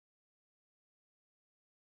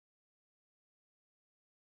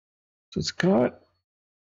 So it's got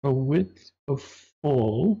a width of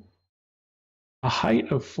full, a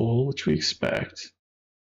height of full, which we expect.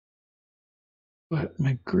 But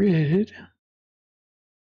my grid,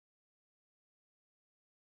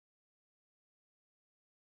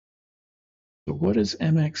 so what is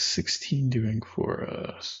MX16 doing for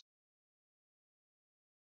us?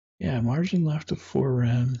 Yeah, margin left of 4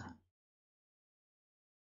 rem.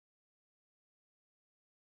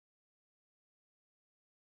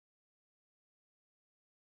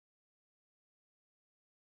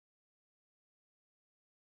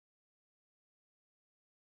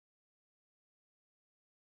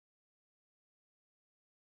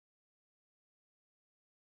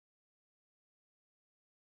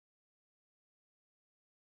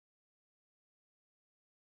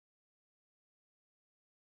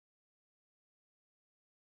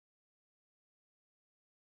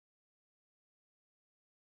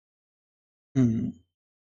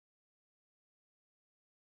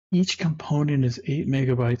 Each component is 8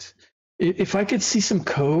 megabytes. If I could see some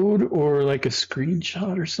code or like a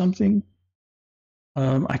screenshot or something,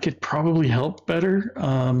 I could probably help better.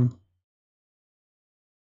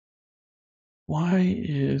 Why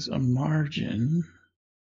is a margin?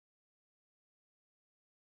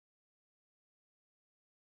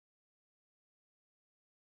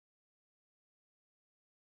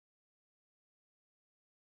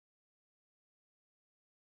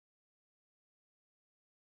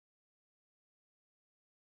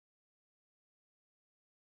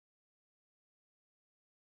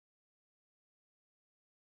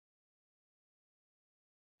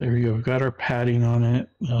 There we go. We've got our padding on it.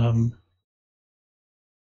 Now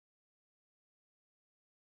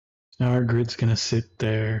our grid's going to sit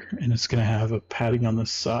there, and it's going to have a padding on the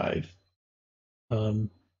side. So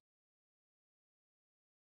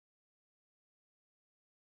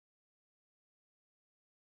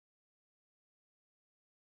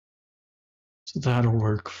that'll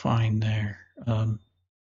work fine there.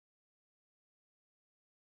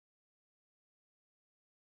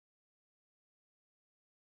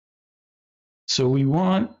 So we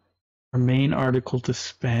want our main article to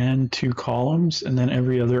span 2 columns, and then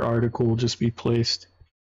every other article will just be placed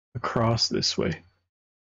across this way.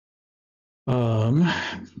 One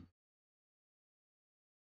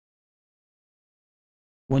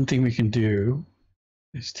thing we can do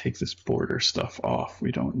is take this border stuff off.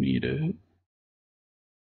 We don't need it.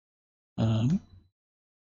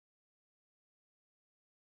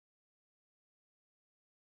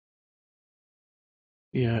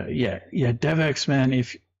 Yeah. DevX, man,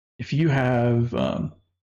 if you have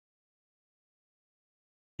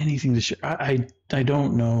anything to share, I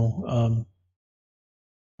don't know.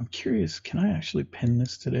 I'm curious, can I actually pin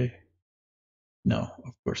this today? No,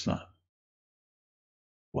 of course not.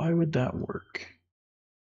 Why would that work?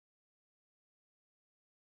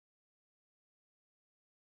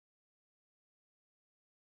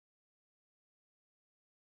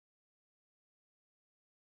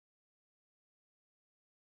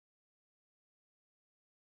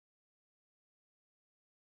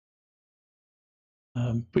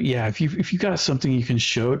 But yeah, if you got something you can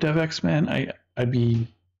show DevX, man, I'd be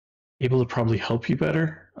able to probably help you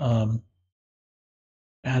better.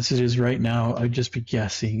 As it is right now, I'd just be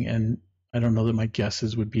guessing, and I don't know that my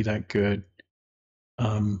guesses would be that good.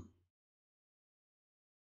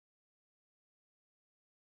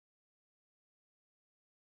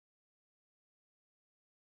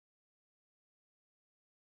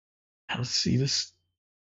 Let's see this.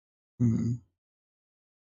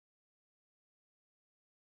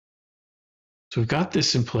 So we've got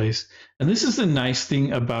this in place, and this is the nice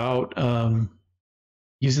thing about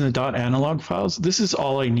using the .analog files. This is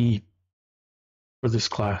all I need for this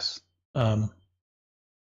class. And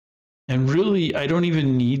really, I don't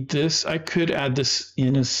even need this. I could add this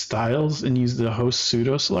in as styles and use the host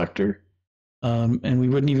pseudo selector. And we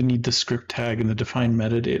wouldn't even need the script tag and the defined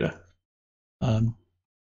metadata.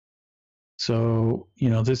 So,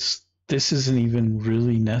 this isn't even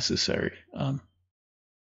really necessary.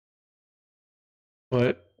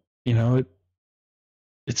 But,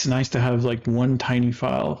 it's nice to have like one tiny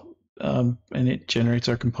file, and it generates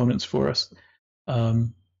our components for us.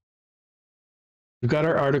 We've got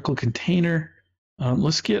our article container.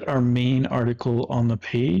 Let's get our main article on the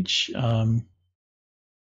page, and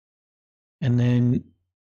then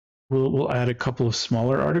we'll add a couple of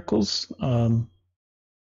smaller articles.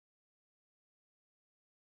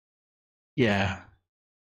 Yeah,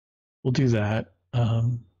 we'll do that.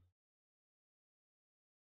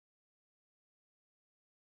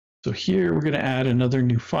 So here we're going to add another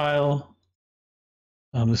new file.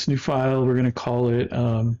 This new file, we're going to call it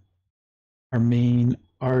our main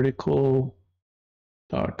article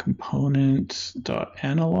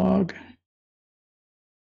 .component.analog.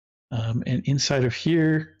 And inside of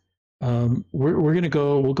here, we're going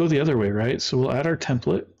to we'll go the other way, right? So we'll add our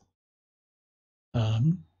template.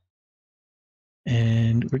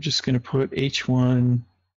 And we're just going to put H1.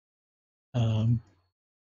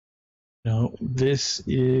 This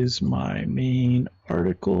is my main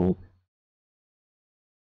article.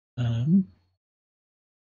 And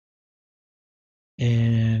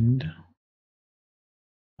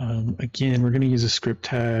again, we're going to use a script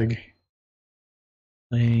tag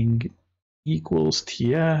lang equals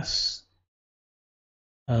ts.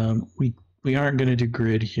 We aren't going to do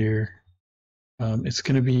grid here. It's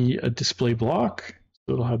going to be a display block,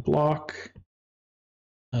 so it'll have block.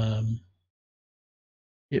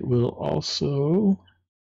 It will also,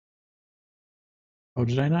 oh,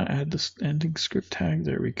 did I not add this ending script tag?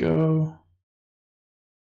 There we go.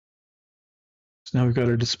 So now we've got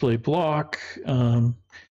our display block. We'll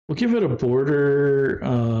give it a border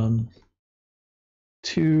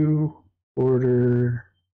 2, border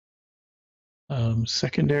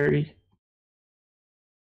secondary.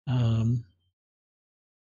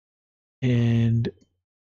 And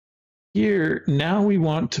here, now we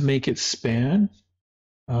want to make it span.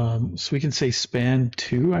 So we can say span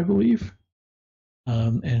 2, I believe.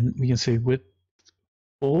 And we can say width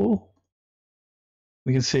full.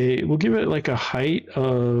 We can say, we'll give it like a height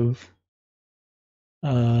of, I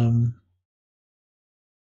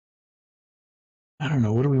don't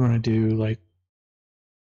know, what do we want to do? Like,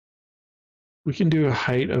 we can do a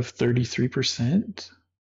height of 33%.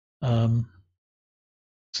 So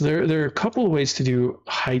there are a couple of ways to do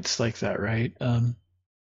heights like that, right?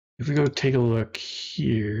 If we go take a look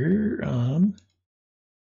here,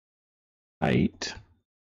 height,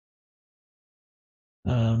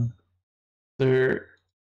 there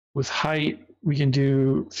with height we can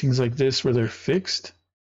do things like this where they're fixed,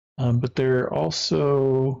 but there are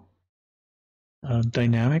also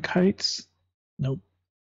dynamic heights. Nope.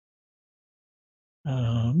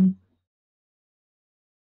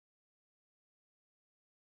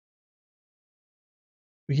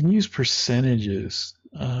 We can use percentages.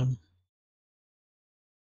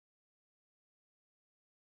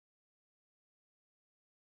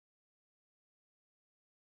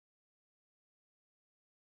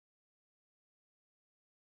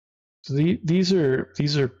 So these are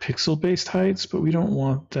pixel based heights, but we don't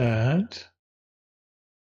want that.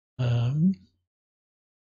 I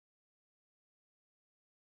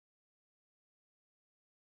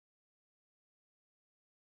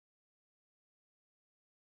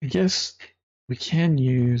guess we can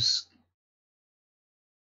use.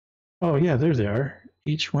 Oh yeah, there they are.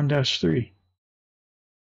 H1-3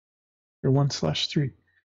 or 1/3.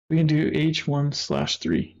 We can do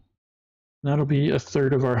H1/3. That'll be a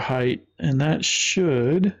third of our height, and that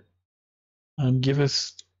should give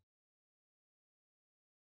us.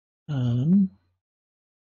 Oh,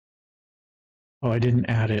 I didn't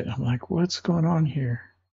add it. I'm like, what's going on here?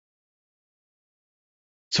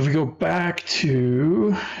 So if we go back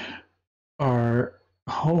to our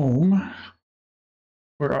home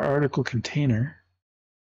or our article container,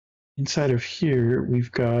 inside of here,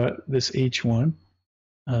 we've got this H1.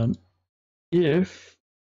 If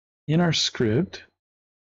in our script,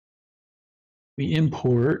 we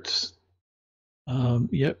import,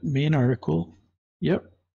 main article. Yep,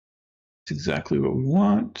 it's exactly what we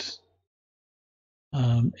want.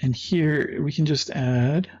 And here we can just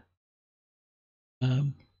add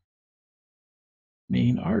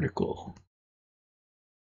main article.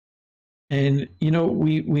 And, you know,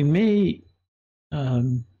 we may,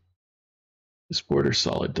 this border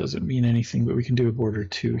solid doesn't mean anything, but we can do a border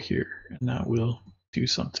 2 here, and that will do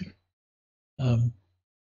something. Now,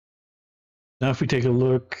 if we take a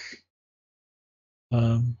look,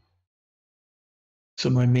 so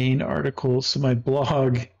my main article, so my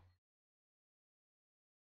blog,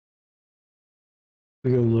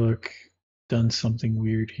 we go look, done something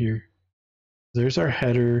weird here. There's our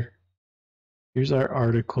header. Here's our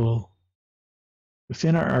article.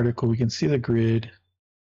 Within our article, we can see the grid.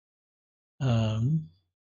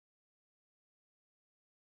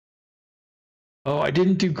 Oh, I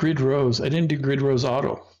didn't do grid rows. I didn't do grid rows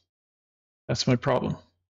auto. That's my problem.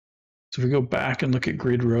 So if we go back and look at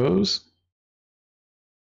grid rows,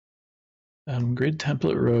 grid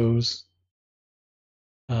template rows,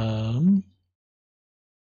 can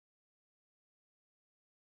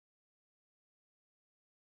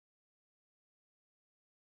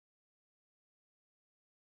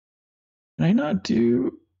I not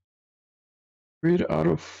do grid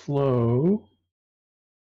auto flow?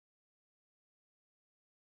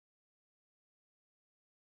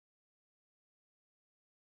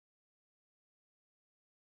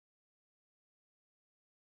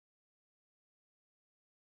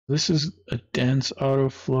 This is a dense auto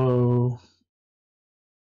flow.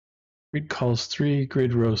 Grid calls 3,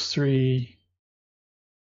 grid rows 3.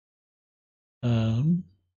 I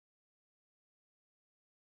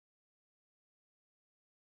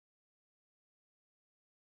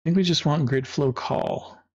think we just want grid flow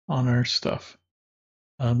call on our stuff.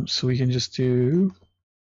 So we can just do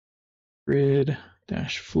grid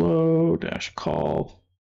dash flow dash call.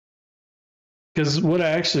 Because what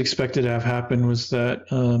I actually expected to have happen was that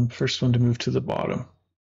first one to move to the bottom.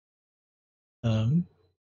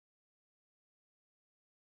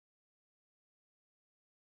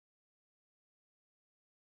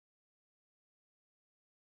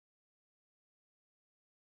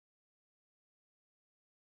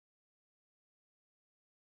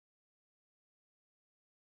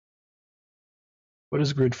 What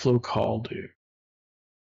does grid flow call do?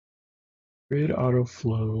 Grid auto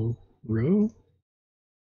flow row?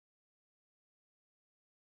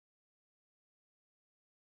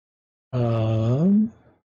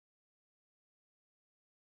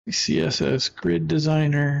 CSS grid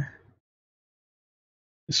designer.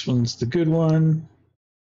 This one's the good one.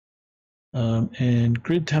 And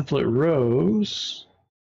grid template rows.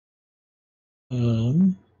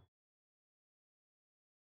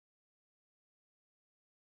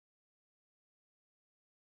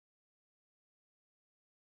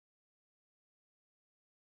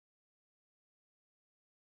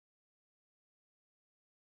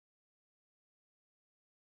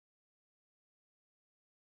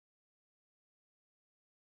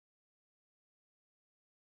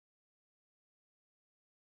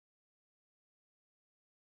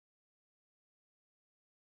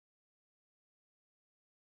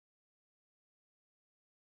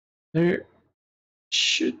 There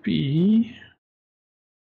should be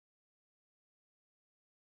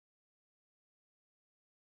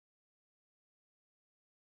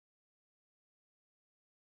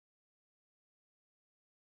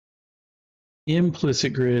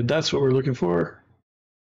implicit grid. That's what we're looking for.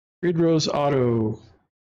 Grid rows auto.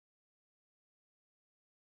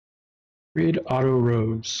 Grid auto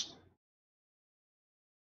rows.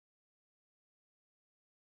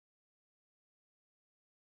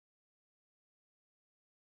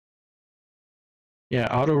 Yeah,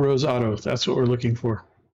 auto rows auto. That's what we're looking for.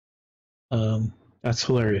 That's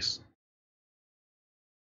hilarious.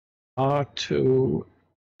 Auto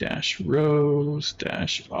dash rows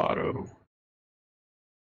dash auto.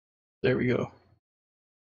 There we go.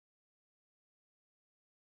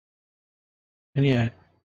 And yeah,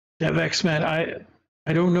 DevXMat,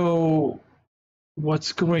 I don't know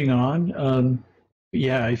what's going on.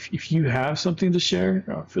 Yeah, if you have something to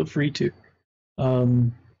share, feel free to.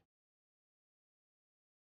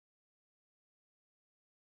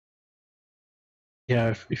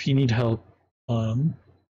 Yeah, if you need help,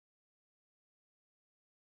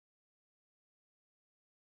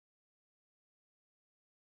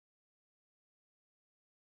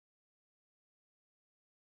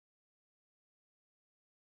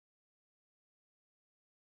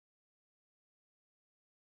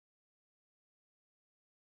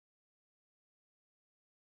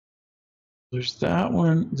 there's that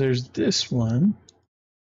one. There's this one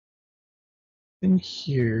in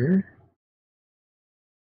here.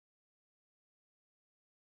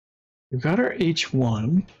 We've got our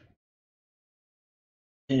H1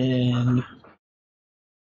 and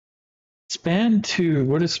span 2.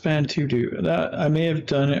 What does span 2 do? That I may have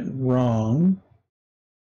done it wrong,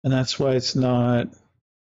 and that's why it's not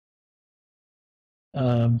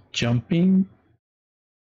jumping.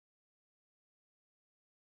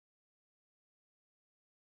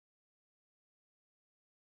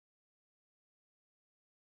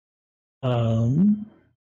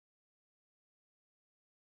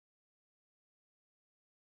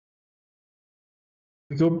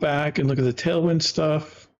 We go back and look at the Tailwind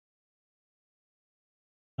stuff.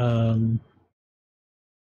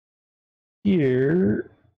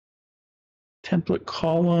 Here, template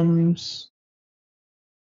columns.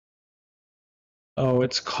 Oh,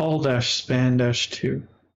 it's call dash span dash 2.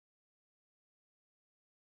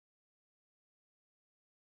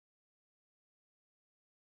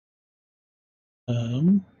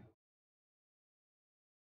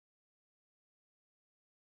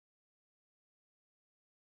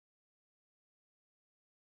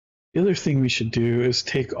 The other thing we should do is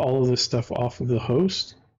take all of this stuff off of the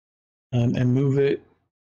host and move it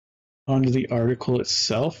onto the article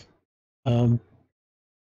itself.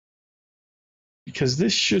 Because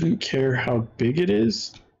this shouldn't care how big it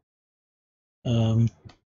is. It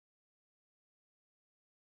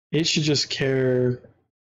should just care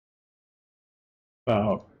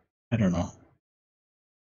about, I don't know.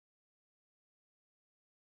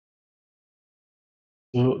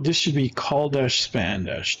 So this should be call dash span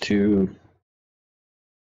dash 2.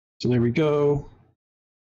 So there we go.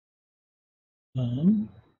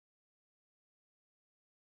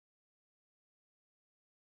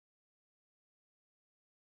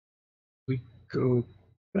 We go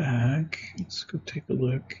back. Let's go take a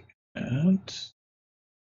look at.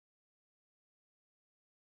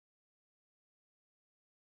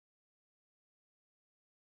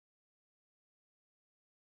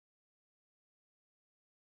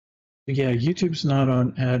 Yeah, YouTube's not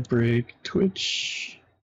on ad break. Twitch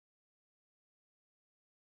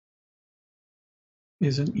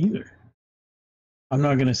isn't either. I'm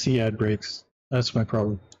not going to see ad breaks. That's my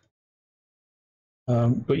problem.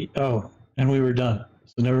 But oh, and we were done.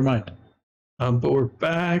 So never mind. But we're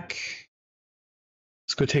back.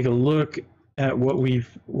 Let's go take a look at what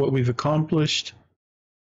we've accomplished.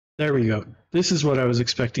 There we go. This is what I was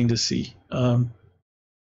expecting to see.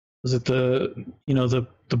 Was it the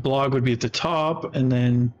blog would be at the top, and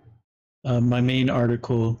then my main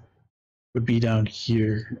article would be down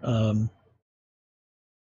here.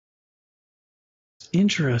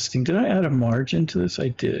 Interesting. Did I add a margin to this? I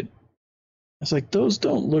did. I was like, those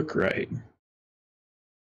don't look right.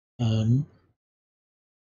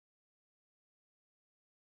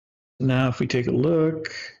 Now, if we take a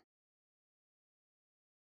look,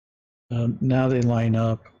 now they line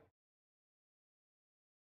up.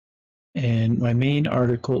 And my main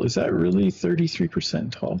article, is that really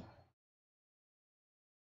 33% tall?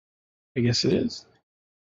 I guess it is.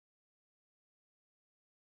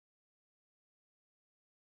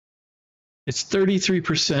 It's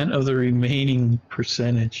 33% of the remaining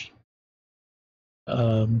percentage.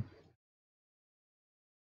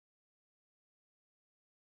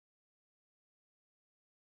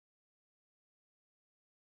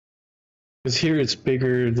 Because here it's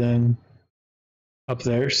bigger than up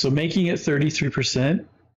there. So making it 33%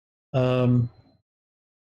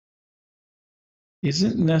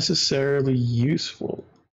 isn't necessarily useful.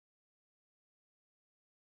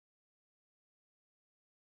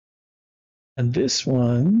 And this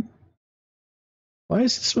one, why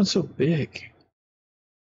is this one so big?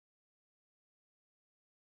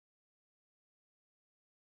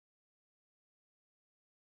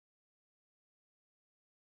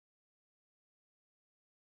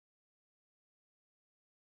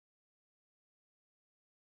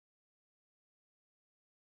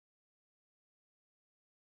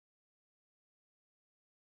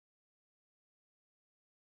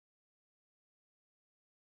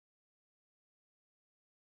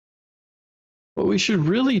 What we should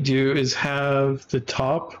really do is have the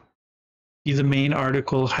top be the main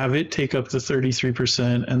article, have it take up the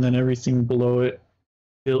 33%, and then everything below it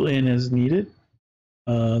fill in as needed.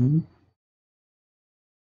 And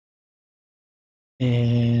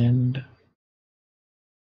I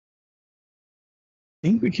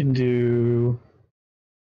think we can do.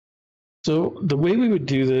 So the way we would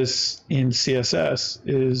do this in CSS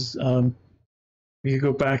is we could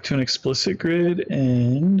go back to an explicit grid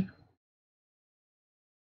and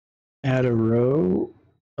add a row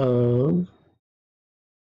of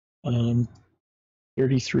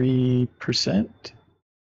 33%.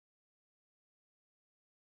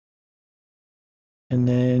 And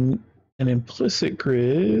then an implicit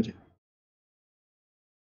grid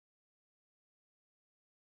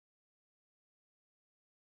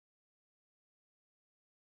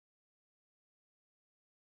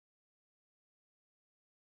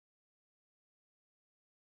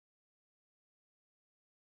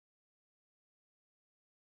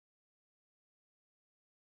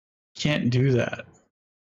can't do that.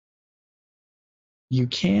 You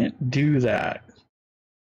can't do that.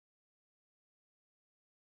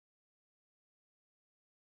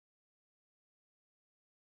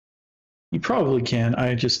 You probably can.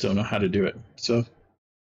 I just don't know how to do it. So,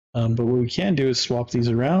 but what we can do is swap these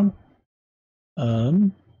around.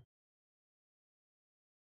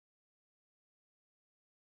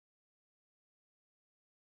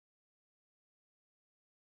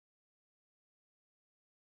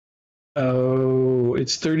 Oh,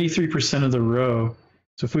 it's 33% of the row.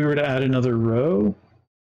 So if we were to add another row,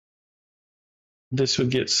 this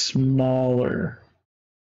would get smaller.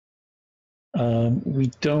 We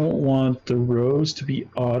don't want the rows to be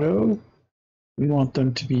auto. We want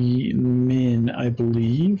them to be min, I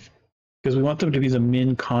believe, because we want them to be the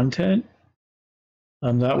min content.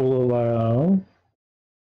 That will allow.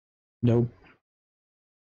 Nope.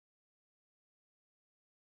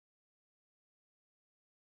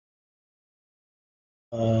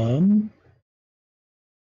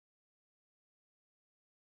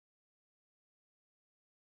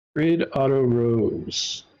 Grid auto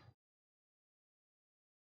rows.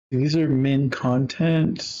 These are min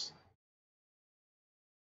contents.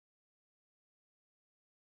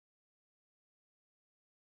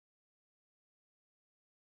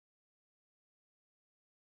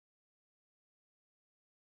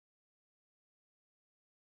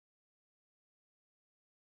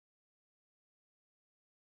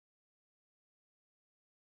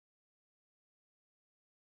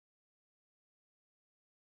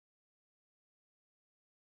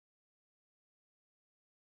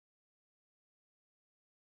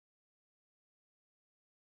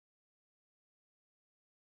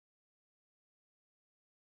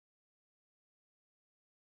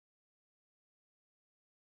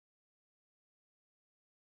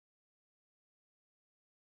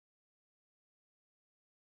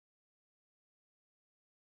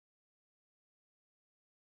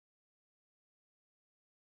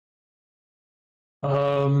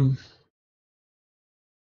 Um,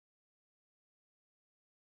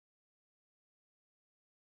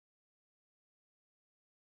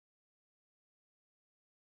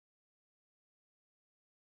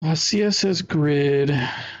 CSS grid,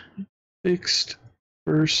 fixed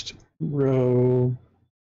first row,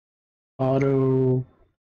 auto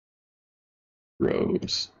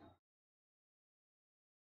rows.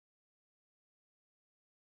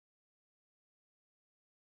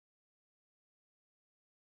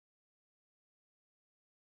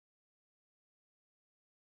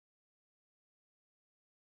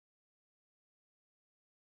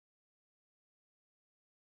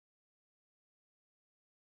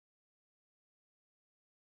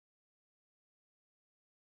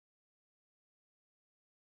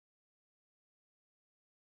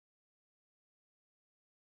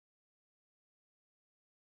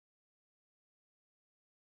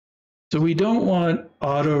 So we don't want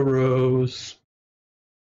auto rows.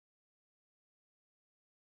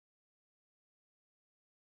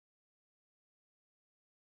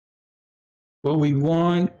 What we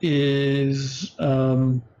want is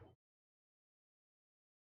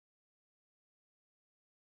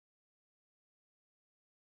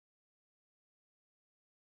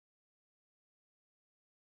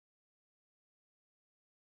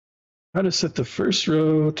how to set the first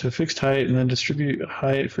row to fixed height and then distribute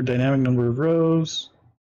height for dynamic number of rows.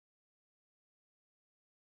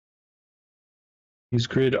 Use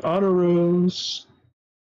grid auto rows.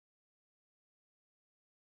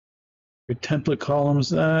 Grid template columns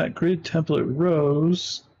that. Grid template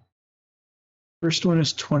rows. First one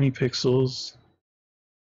is 20 pixels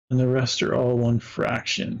and the rest are all one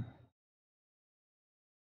fraction.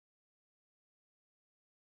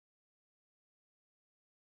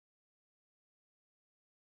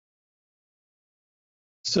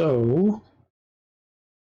 So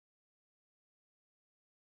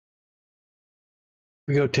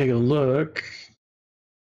we go take a look.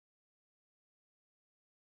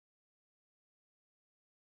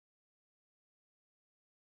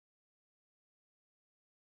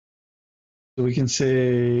 So we can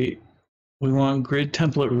say we want grid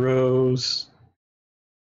template rows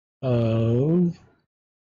of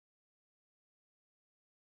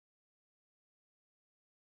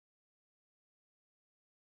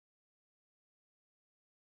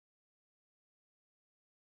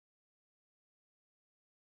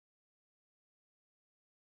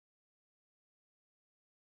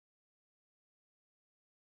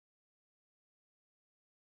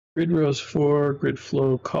grid rows for grid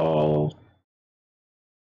flow call.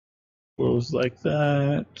 Flows like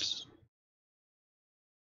that.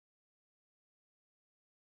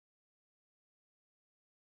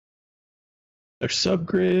 Our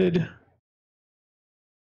subgrid.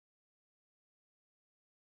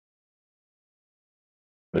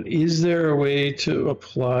 But is there a way to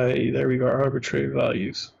apply, there we go, arbitrary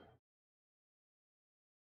values?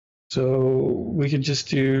 So we could just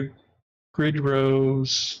do grid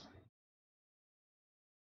rows.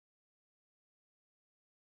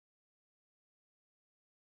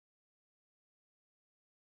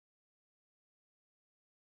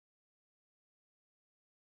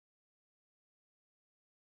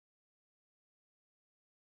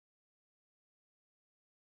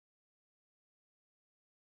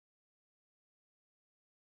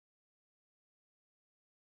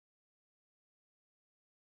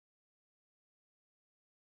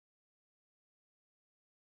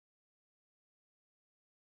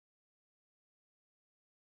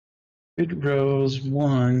 Grid rows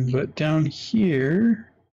 1, but down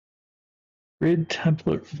here, grid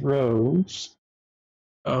template rows.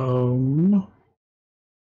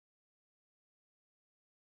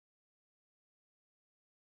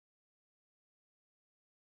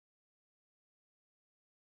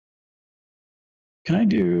 Can I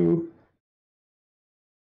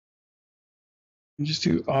just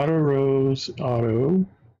do auto rows, auto.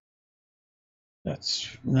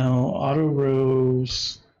 That's no auto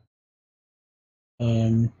rows.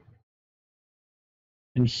 And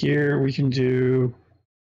here we can do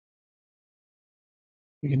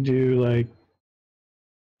like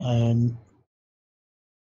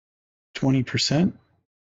 20%.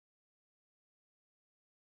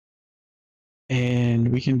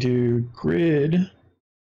 And we can do grid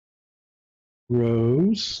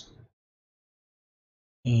rows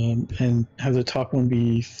and have the top one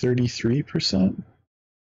be 33%.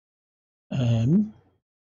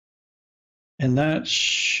 And that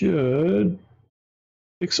should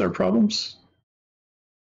fix our problems.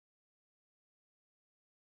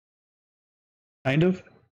 Kind of.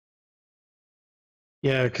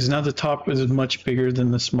 Yeah, because now the top is much bigger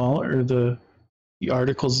than the small or the the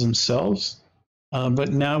articles themselves. But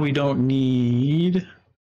now we don't need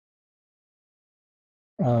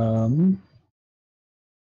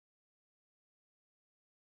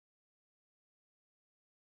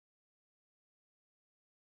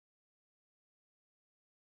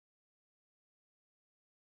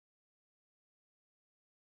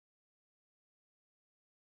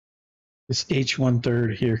this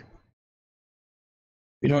H1/3 here.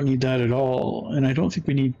 We don't need that at all, and I don't think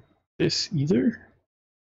we need this either.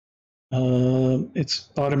 It's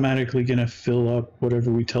automatically going to fill up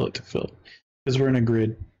whatever we tell it to fill because we're in a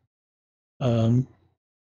grid. Nope,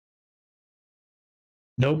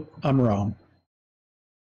 I'm wrong.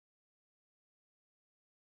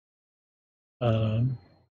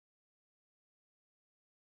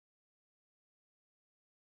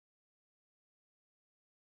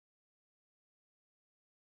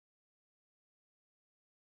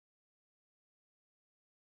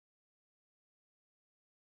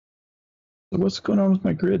 So what's going on with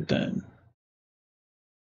my grid then?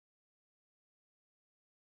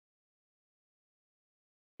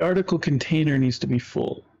 The article container needs to be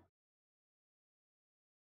full.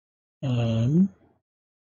 So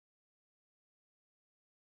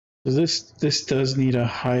this does need a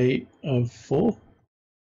height of full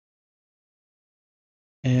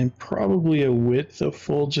and probably a width of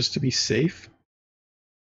full just to be safe.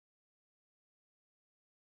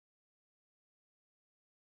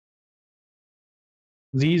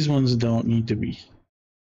 These ones don't need to be.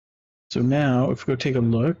 So now if we go take a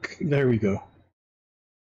look, there we go.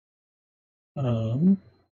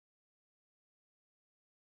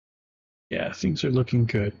 Yeah, things are looking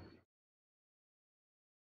good.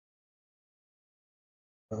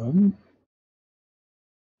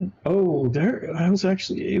 Oh, there, I was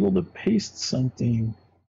actually able to paste something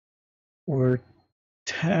or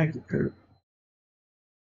tag. Or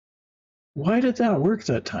why did that work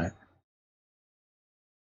that time?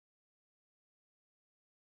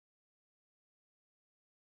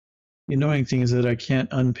 The annoying thing is that I can't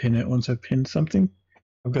unpin it once I've pinned something.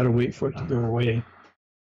 I've got to wait for it to go away.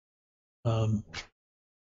 Does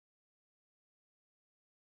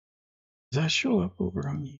that show up over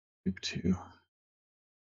on YouTube too?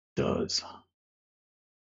 It does.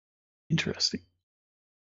 Interesting.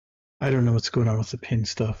 I don't know what's going on with the pin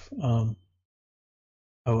stuff. Oh,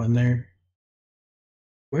 and there.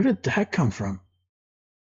 Where did that come from?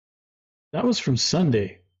 That was from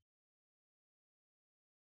Sunday.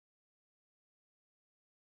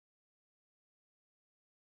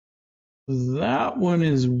 That one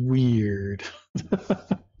is weird.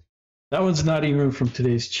 That one's not even from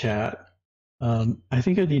today's chat. I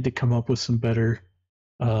think I need to come up with some better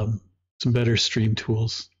stream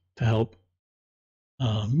tools to help.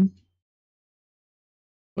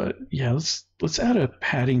 But yeah, let's add a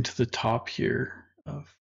padding to the top here of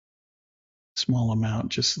a small amount,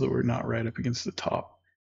 just so that we're not right up against the top.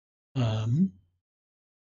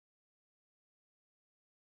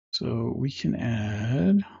 So we can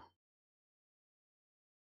add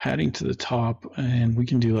padding to the top, and we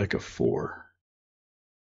can do like a 4.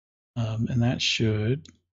 And that should,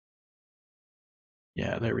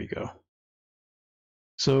 yeah, there we go.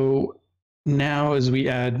 So now as we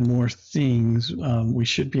add more things, we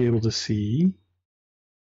should be able to see,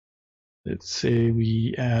 let's say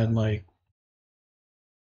we add like,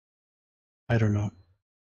 I don't know,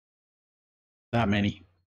 that many.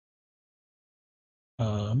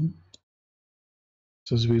 So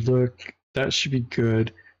as we look, that should be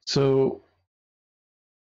good. So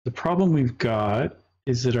the problem we've got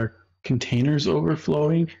is that our container's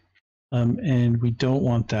overflowing, and we don't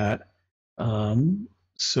want that.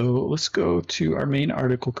 So let's go to our main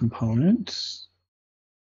article component.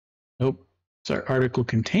 Nope, it's our article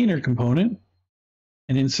container component.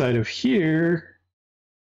 And inside of here,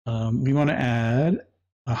 we want to add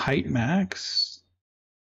a height max.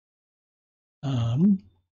 So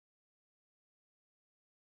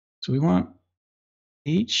we want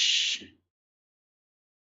H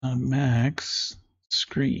max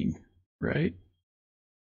screen, right?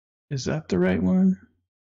 Is that the right one?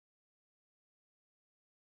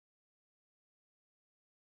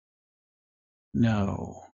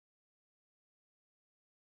 No.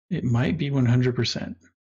 It might be 100%.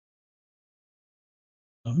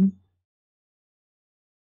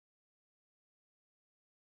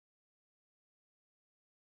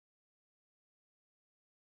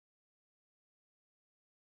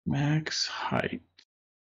 Max height.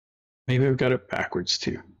 Maybe I've got it backwards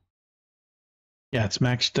too. Yeah, it's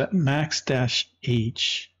max dash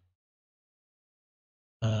H.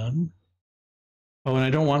 Oh, and I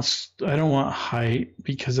don't want height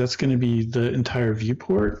because that's going to be the entire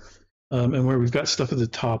viewport. And where we've got stuff at the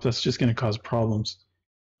top, that's just going to cause problems.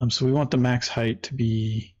 So we want the max height to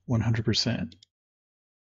be 100%.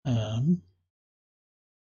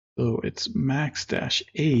 So it's max dash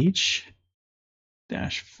h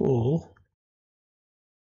dash full.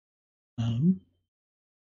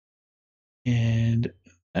 And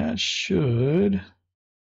that should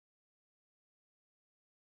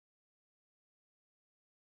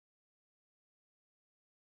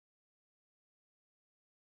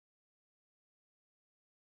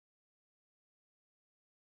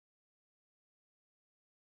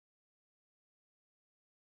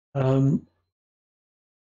I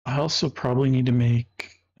also probably need to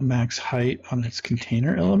make a max height on its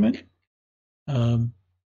container element.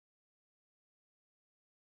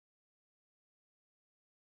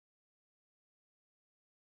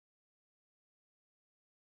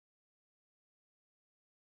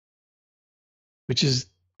 Which is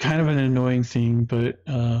kind of an annoying thing, but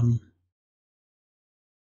got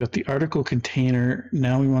the article container.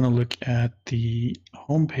 Now we want to look at the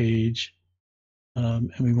home page,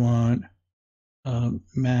 and we want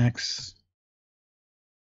max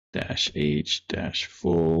dash h dash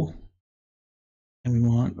full, and we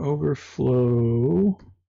want overflow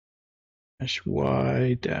dash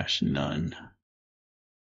y dash none,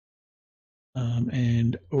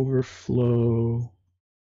 and overflow.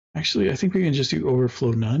 Actually, I think we can just do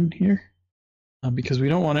overflow none here, because we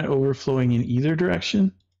don't want it overflowing in either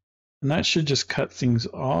direction. And that should just cut things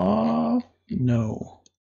off. No.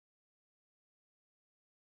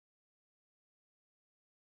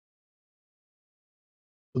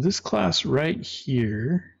 So this class right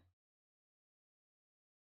here,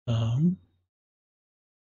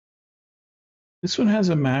 this one has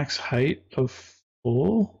a max height of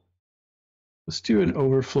full. Let's do an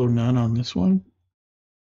overflow none on this one.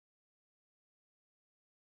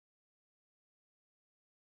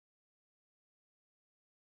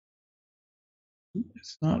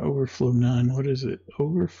 It's not overflow none. What is it?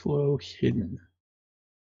 Overflow hidden.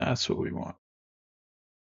 That's what we want.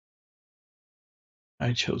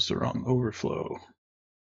 I chose the wrong overflow.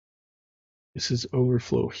 This is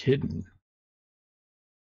overflow hidden.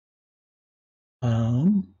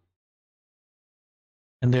 And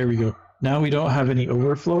there we go. Now we don't have any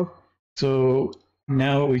overflow. So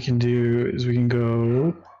now what we can do is we can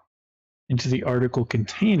go into the article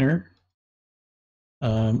container,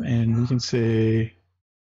 and we can say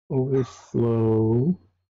overflow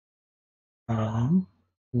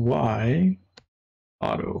y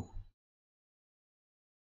auto.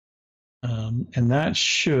 And that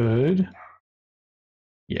should,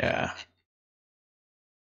 yeah.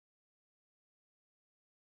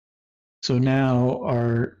 So now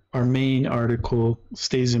our main article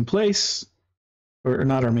stays in place, or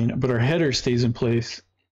not our main, but our header stays in place,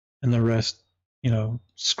 and the rest,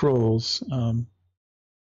 scrolls.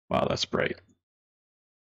 Wow, that's bright.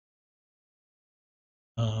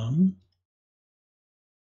 What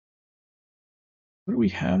do we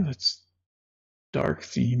have that's dark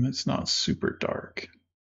theme? It's not super dark.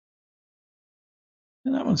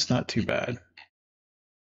 And that one's not too bad.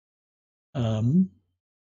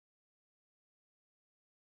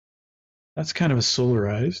 That's kind of a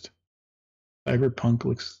solarized. Cyberpunk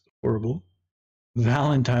looks horrible.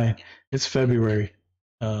 Valentine, it's February.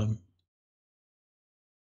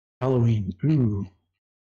 Halloween, ooh.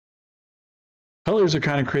 Colors are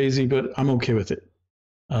kind of crazy, but I'm okay with it.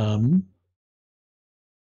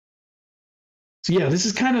 So yeah, this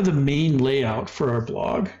is kind of the main layout for our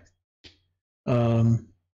blog. And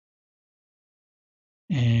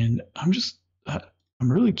I'm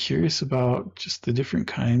really curious about just the different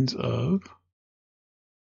kinds of.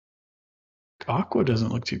 Aqua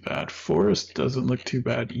doesn't look too bad. Forest doesn't look too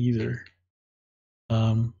bad either.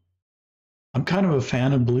 I'm kind of a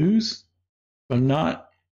fan of blues, but I'm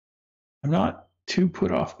not too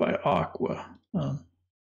put off by aqua.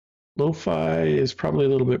 Lo-fi is probably a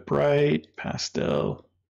little bit bright. Pastel,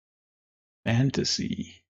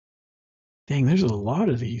 fantasy. Dang, there's a lot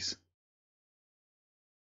of these.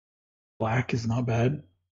 Black is not bad.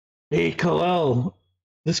 Hey, Kalel,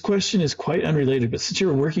 this question is quite unrelated, but since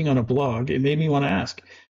you're working on a blog, it made me want to ask: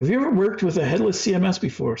 have you ever worked with a headless CMS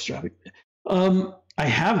before, Stravic? I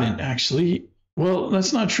haven't actually. Well,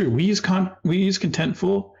 that's not true. We use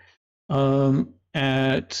Contentful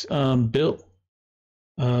at Build,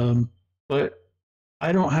 but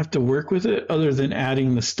I don't have to work with it other than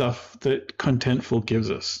adding the stuff that Contentful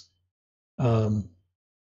gives us.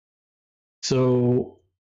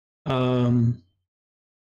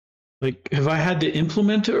 Like, have I had to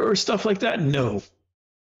implement it or stuff like that? No.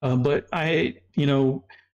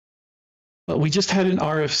 But we just had an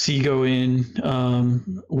RFC go in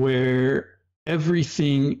where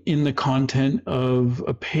everything in the content of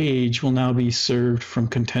a page will now be served from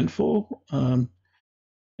Contentful.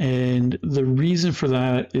 And the reason for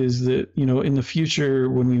that is that, in the future,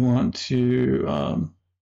 when we want to,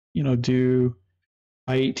 do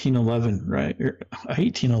I-1811, right? Or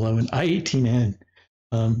I-1811, I-18N,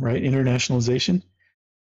 right? Internationalization.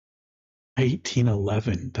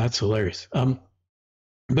 I-1811, that's hilarious. But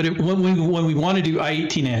when we want to do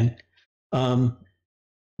I-18N,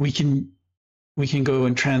 we can go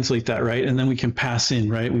and translate that, right? And then we can pass in,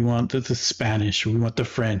 right? We want the Spanish, or we want the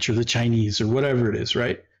French, or the Chinese, or whatever it is,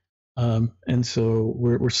 right? And so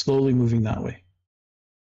we're slowly moving that way.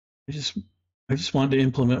 I just wanted to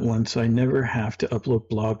implement one so I never have to upload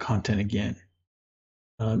blog content again.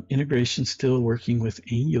 Integration still working with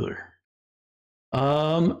Angular.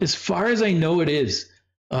 As far as I know, it is.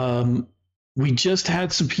 We just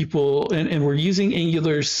had some people, and we're using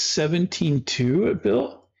Angular 17.2 at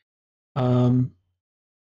Bill. And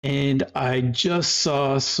I just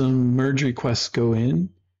saw some merge requests go in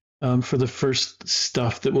for the first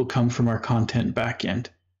stuff that will come from our content backend.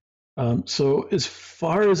 So as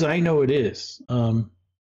far as I know, it is.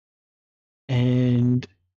 And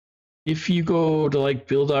if you go to like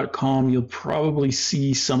bill.com, you'll probably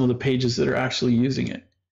see some of the pages that are actually using it.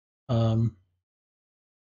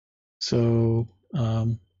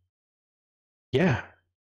 Yeah,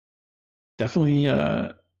 definitely,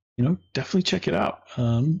 definitely check it out.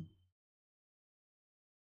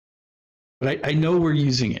 But I know we're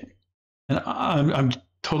using it, and I'm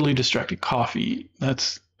totally distracted. Coffee.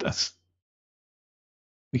 That's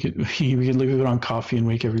we could leave it on coffee and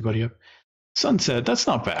wake everybody up. Sunset. That's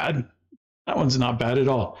not bad. That one's not bad at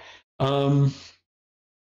all.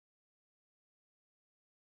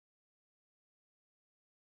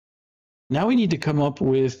 Now we need to come up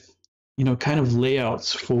with, kind of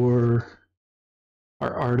layouts for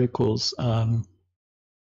our articles. I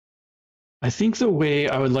think the way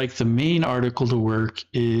I would like the main article to work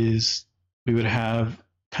is we would have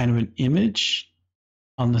kind of an image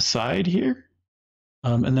on the side here,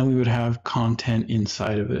 and then we would have content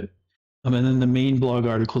inside of it. And then the main blog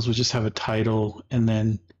articles would just have a title and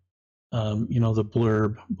then, the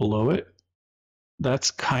blurb below it.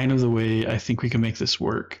 That's kind of the way I think we can make this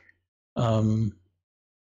work. I'm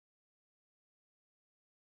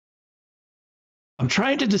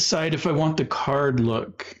trying to decide if I want the card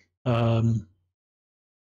look. And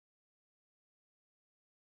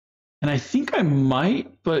I think I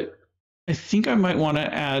might, but I think I might want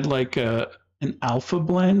to add like an alpha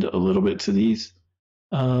blend a little bit to these.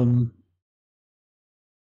 If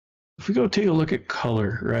we go take a look at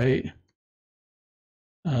color, right?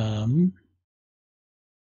 I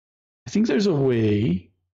think there's a way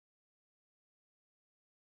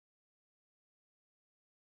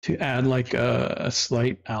to add like a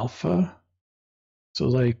slight alpha. So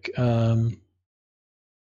like, and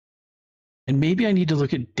maybe I need to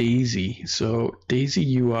look at Daisy. So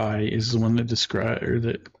Daisy UI is the one that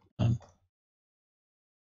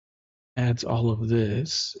adds all of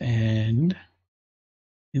this. And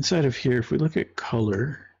inside of here, if we look at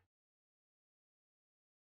color,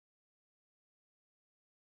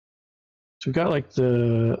 so we've got like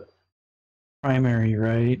the primary,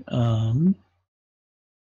 right?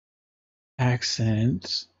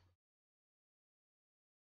 Accent.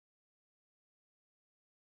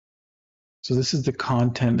 So this is the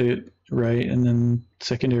content, right? And then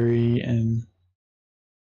secondary and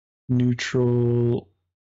neutral.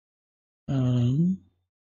 Oh,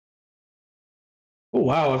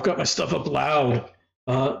 wow, I've got my stuff up loud.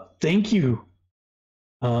 Thank you.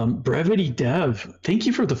 Brevity Dev, thank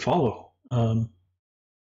you for the follow. I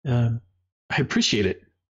appreciate it.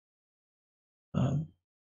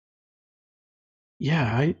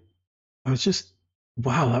 Yeah, I was just,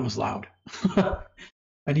 wow, that was loud.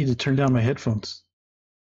 I need to turn down my headphones.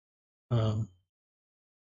 But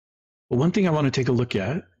one thing I want to take a look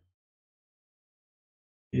at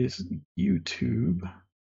is YouTube.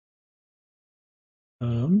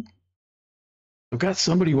 I've got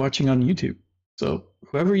somebody watching on YouTube. So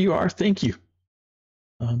whoever you are, thank you.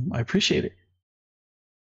 I appreciate it.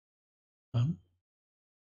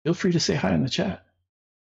 Feel free to say hi in the chat.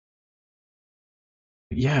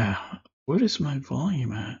 Yeah, what is my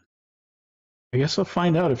volume at? I guess I'll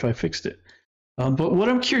find out if I fixed it. But what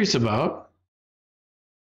I'm curious about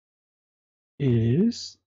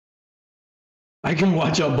is I can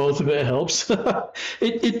watch on both if it helps.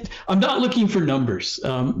 I'm not looking for numbers.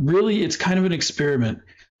 Really, it's kind of an experiment.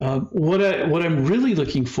 What I'm really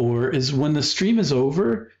looking for is when the stream is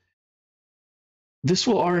over, this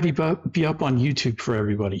will already be up on YouTube for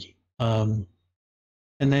everybody.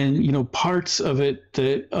 And then, you know, parts of it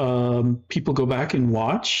that people go back and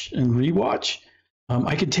watch and rewatch.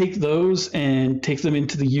 I can take those and take them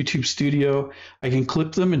into the YouTube studio. I can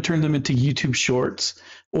clip them and turn them into YouTube shorts,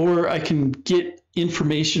 or I can get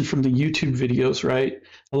information from the YouTube videos, right?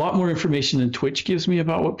 A lot more information than Twitch gives me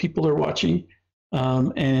about what people are watching.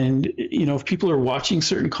 And, you know, if people are watching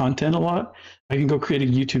certain content a lot, I can go create a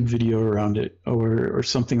YouTube video around it or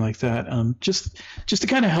something like that. Just to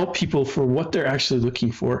kind of help people for what they're actually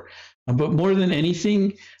looking for. But more than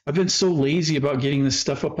anything, I've been so lazy about getting this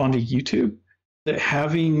stuff up onto YouTube that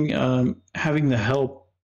having the help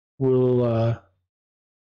will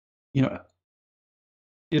you know,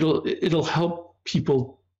 it'll help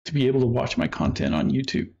people to be able to watch my content on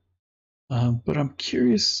YouTube. But I'm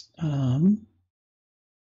curious.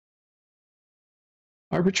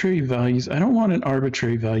 Arbitrary values. I don't want an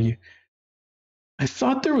arbitrary value. I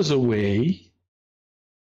thought there was a way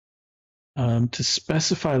to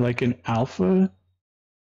specify like an alpha.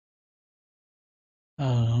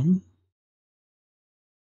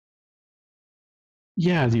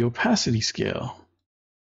 Yeah, the opacity scale.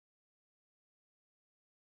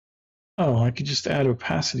 Oh, I could just add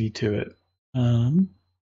opacity to it.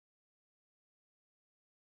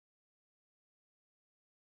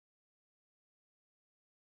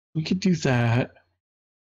 We could do that.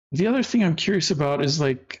 The other thing I'm curious about is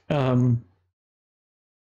like, and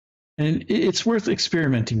it's worth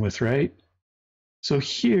experimenting with, right? So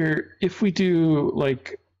here, if we do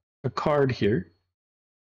like a card here,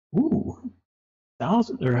 ooh,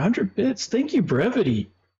 1,000 or 100 bits. Thank you,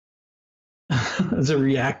 Brevity. As a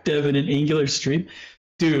React dev in an Angular stream,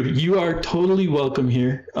 dude, you are totally welcome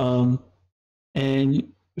here.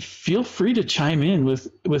 And feel free to chime in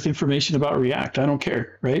with information about React. I don't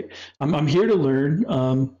care, right? I'm here to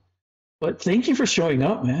learn. But thank you for showing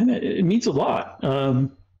up, man. It means a lot.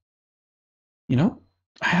 You know,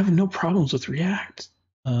 I have no problems with React.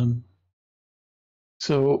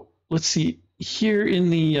 So let's see. Here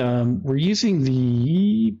in the we're using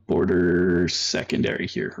the border secondary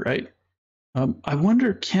here, right? I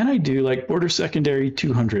wonder, can I do like border secondary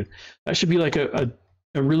 200? That should be like a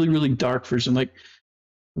really, really dark version. Like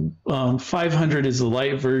 500 is the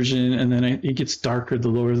light version, and then it gets darker the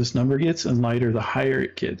lower this number gets, and lighter the higher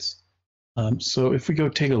it gets. So if we go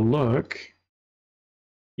take a look,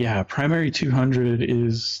 yeah, primary 200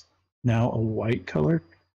 is now a white color.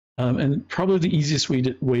 And probably the easiest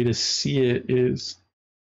way to see it is,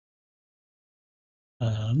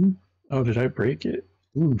 oh, did I break it?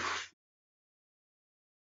 Oof.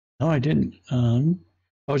 No, I didn't. I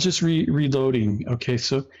was just reloading. Okay,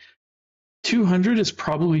 so 200 is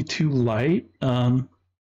probably too light.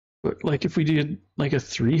 But like if we did like a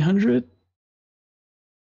 300,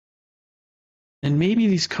 and maybe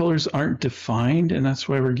these colors aren't defined, and that's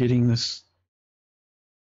why we're getting this.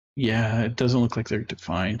 Yeah, it doesn't look like they're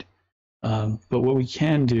defined. But what we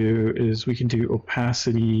can do is we can do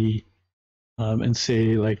opacity and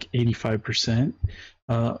say like 85%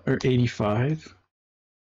 or 85.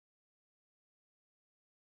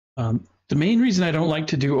 The main reason I don't like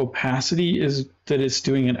to do opacity is that it's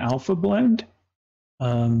doing an alpha blend.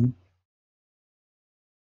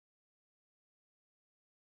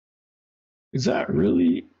 Is that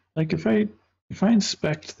really like if I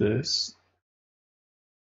inspect this,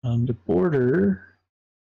 the border?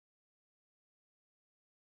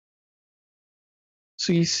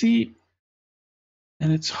 So you see,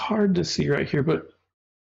 and it's hard to see right here, but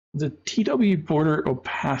the TW border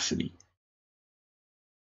opacity.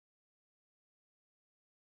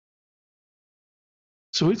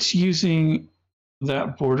 So it's using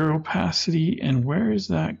that border opacity, and where is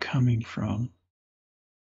that coming from?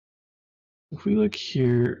 If we look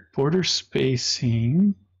here, border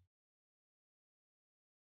spacing,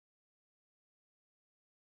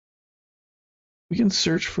 we can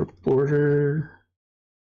search for border.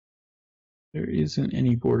 There isn't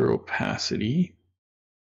any border opacity.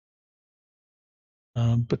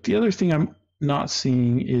 But the other thing I'm not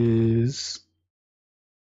seeing is,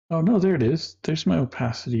 oh no, there it is. There's my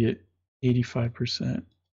opacity at 85%.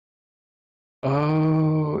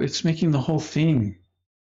 Oh, it's making the whole thing.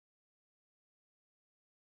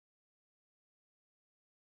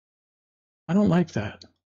 I don't like that.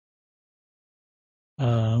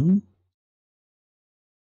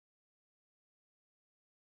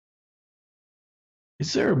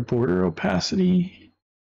 Is there a border opacity?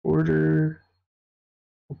 Border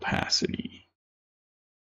opacity.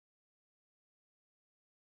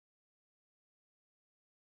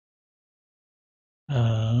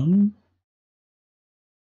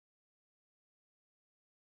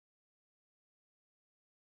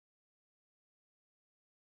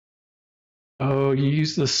 Oh, you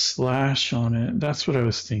use the slash on it. That's what I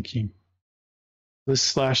was thinking. This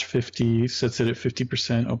slash 50 sets it at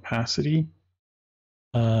 50% opacity.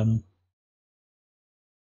 So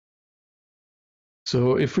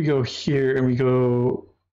if we go here and we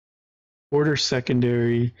go border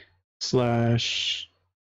secondary slash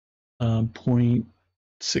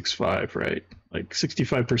 0.65, right? Like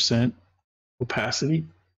 65% opacity.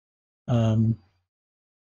 And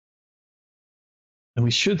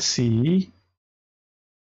we should see,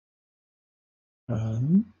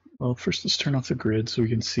 well, first let's turn off the grid so we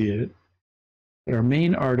can see it. Our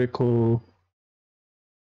main article,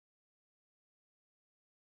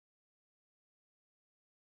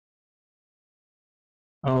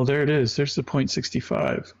 oh, there it is. There's the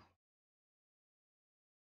 0.65.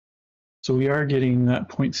 So we are getting that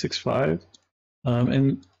 0.65.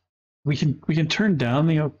 And we can turn down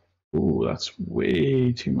the, oh, that's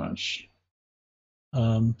way too much.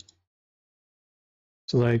 So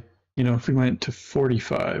like, you know, if we went to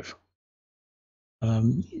 45,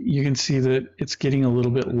 you can see that it's getting a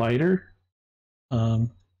little bit lighter, and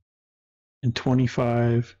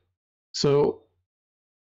 25. So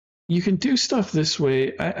you can do stuff this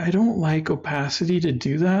way. I don't like opacity to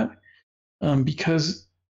do that, because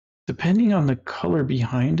depending on the color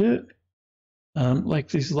behind it, like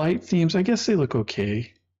these light themes, I guess they look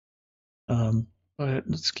okay. But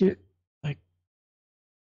let's get, like,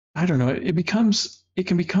 I don't know, it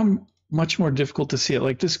can become much more difficult to see it.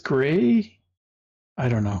 Like this gray, I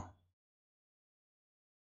don't know.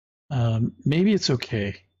 Maybe it's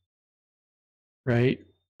okay, right?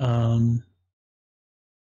 I'll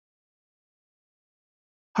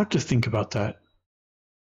have to think about that.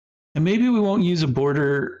 And maybe we won't use a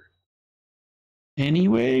border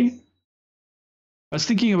anyway. I was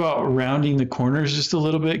thinking about rounding the corners just a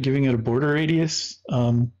little bit, giving it a border radius.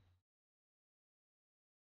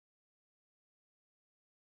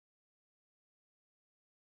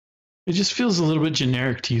 It just feels a little bit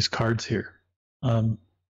generic to use cards here. It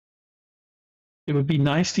would be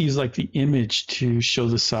nice to use like the image to show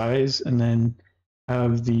the size and then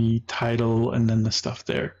have the title and then the stuff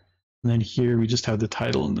there. And then here we just have the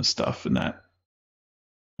title and the stuff and that.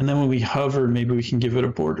 And then when we hover, maybe we can give it a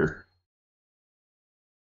border.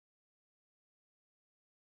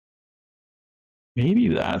 Maybe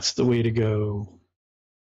that's the way to go.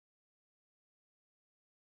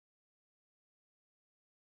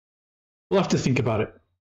 We'll have to think about it.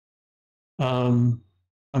 I'm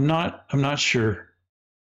not sure.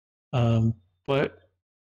 But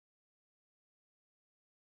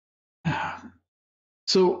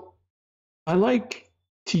so I like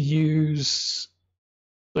to use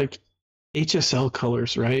like HSL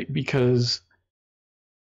colors, right? Because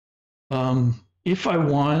if I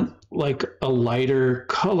want like a lighter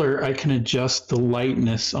color, I can adjust the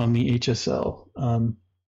lightness on the HSL.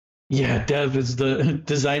 Yeah, dev is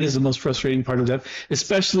design is the most frustrating part of dev,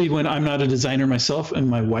 especially when I'm not a designer myself and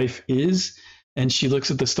my wife is, and she looks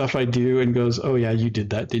at the stuff I do and goes, "Oh yeah, you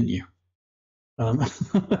did that, didn't you?"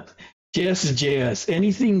 JS is JS.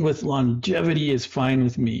 Anything with longevity is fine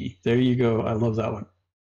with me. There you go. I love that one.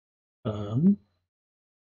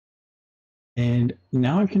 And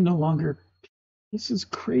now I can no longer. This is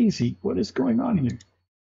crazy. What is going on here?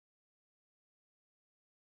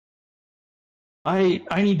 I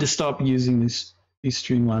need to stop using these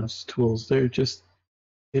Streamlabs tools. They're just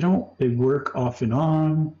they work off and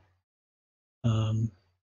on.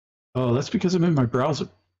 Oh, that's because I'm in my browser.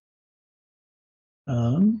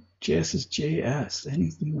 JS is JS.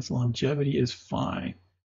 Anything with longevity is fine.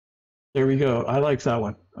 There we go. I like that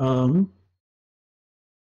one.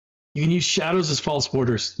 You can use shadows as false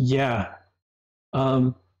borders. Yeah.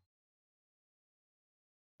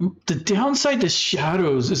 The downside to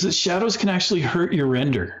shadows is that shadows can actually hurt your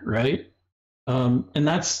render, right? And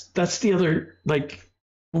that's the other, like,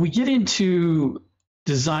 when we get into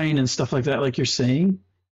design and stuff like that, like you're saying,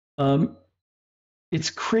 it's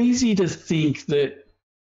crazy to think that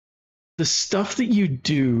the stuff that you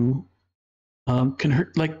do can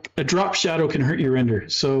hurt, like a drop shadow can hurt your render.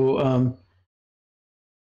 So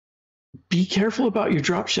be careful about your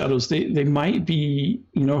drop shadows. They might be,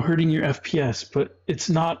 you know, hurting your FPS, but it's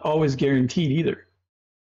not always guaranteed either.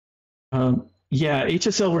 Yeah,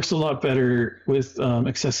 HSL works a lot better with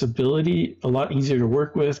accessibility, a lot easier to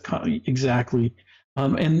work with. Exactly,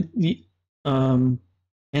 and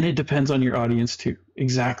it depends on your audience too.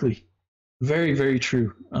 Exactly, very, very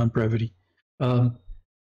true. Brevity.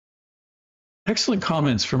 Excellent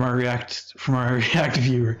comments from our React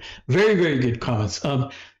viewer. Very, very good comments.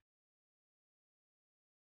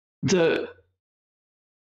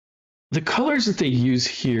 the colors that they use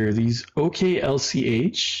here, these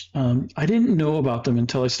OKLCH, I didn't know about them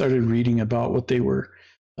until I started reading about what they were.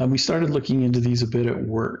 We started looking into these a bit at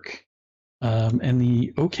work. And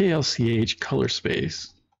the OKLCH color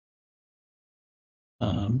space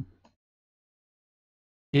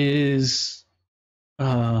is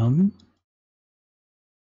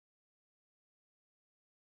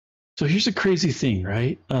so here's a crazy thing,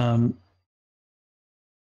 right?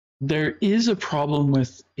 There is a problem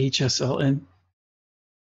with HSL, and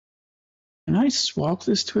can I swap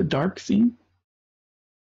this to a dark theme?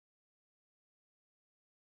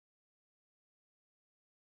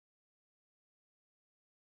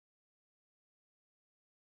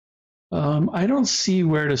 I don't see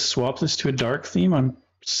where to swap this to a dark theme. I'm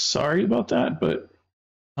sorry about that, but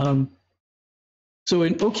so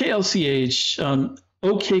in OKLCH,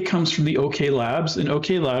 OK comes from the OK Labs, and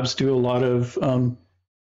OK Labs do a lot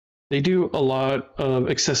of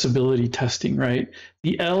accessibility testing, right?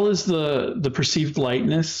 The L is the perceived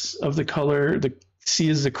lightness of the color, the C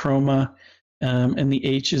is the chroma, and the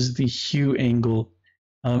H is the hue angle,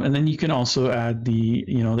 and then you can also add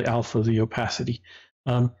the alpha, the opacity.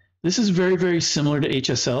 This is very, very similar to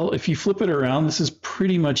HSL. If you flip it around, this is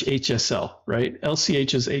pretty much HSL, right?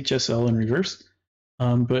 LCH is HSL in reverse,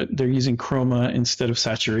 but they're using chroma instead of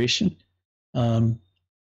saturation. And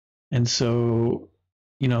so,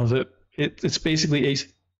 it's basically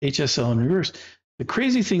HSL in reverse. The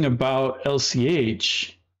crazy thing about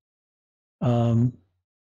LCH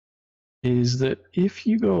is that if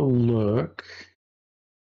you go look,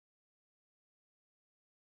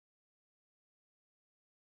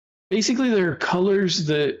 basically, there are colors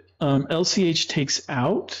that LCH takes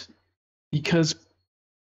out because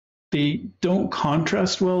they don't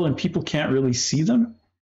contrast well and people can't really see them.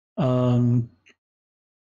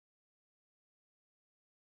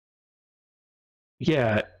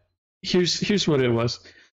 Yeah, here's what it was.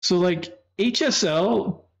 So like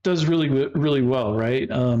HSL does really well, right?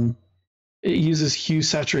 It uses hue,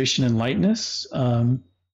 saturation, and lightness, but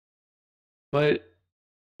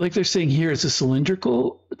like they're saying here, it's a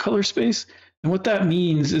cylindrical color space. And what that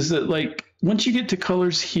means is that like once you get to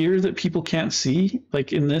colors here that people can't see,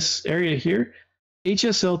 like in this area here,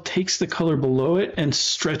 HSL takes the color below it and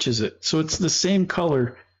stretches it. So it's the same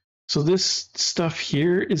color. So this stuff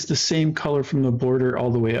here is the same color from the border all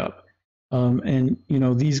the way up. And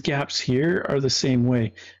these gaps here are the same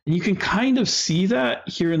way. And you can kind of see that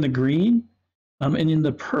here in the green and in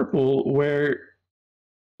the purple, where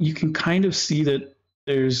you can kind of see that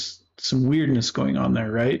there's some weirdness going on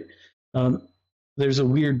there, right? There's a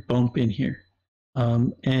weird bump in here.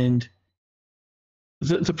 And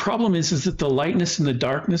the problem is that the lightness and the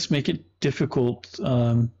darkness make it difficult,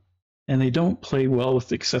 and they don't play well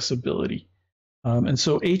with accessibility. And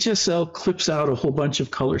so HSL clips out a whole bunch of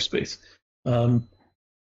color space. Or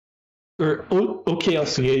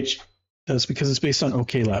OKLCH does, because it's based on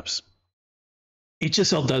OK Labs.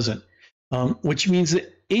 HSL doesn't, which means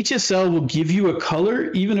that HSL will give you a color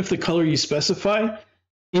even if the color you specify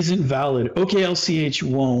isn't valid. OKLCH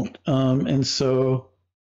won't, and so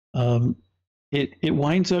it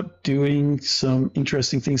winds up doing some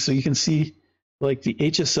interesting things. So you can see like the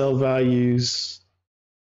HSL values,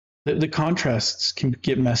 the contrasts can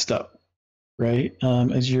get messed up, right?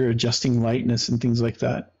 As you're adjusting lightness and things like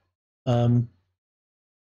that. And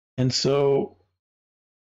so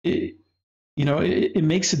it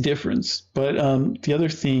makes a difference. But the other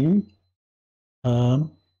thing,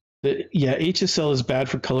 HSL is bad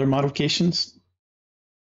for color modifications.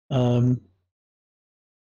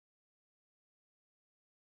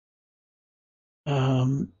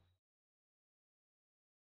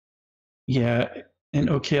 And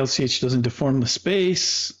OKLCH doesn't deform the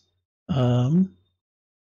space. But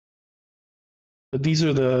this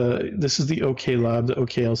is the OK Lab that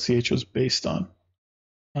OKLCH was based on.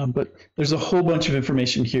 But there's a whole bunch of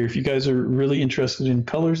information here if you guys are really interested in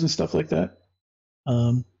colors and stuff like that.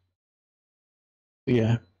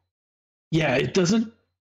 It doesn't.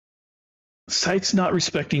 Sites not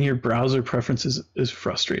respecting your browser preferences is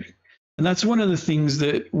frustrating. And that's one of the things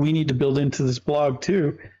that we need to build into this blog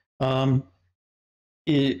too. I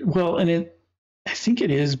think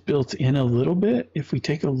it is built in a little bit. If we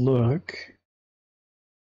take a look,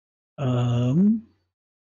 we've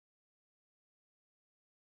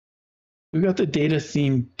got the data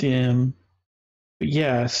theme dim. But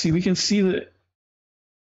yeah, see, we can see that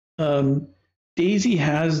Daisy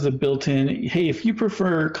has the built-in, hey, if you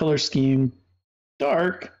prefer color scheme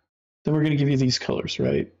dark, then we're going to give you these colors,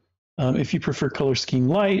 right? If you prefer color scheme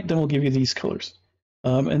light, then we'll give you these colors.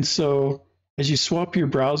 And so as you swap your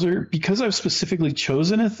browser, because I've specifically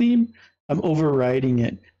chosen a theme, I'm overriding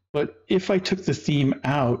it. But if I took the theme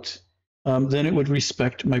out, then it would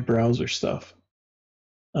respect my browser stuff.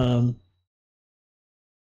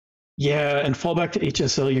 Yeah, and fall back to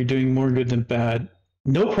HSL. You're doing more good than bad.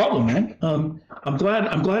 No problem, man. I'm glad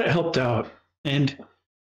it helped out. And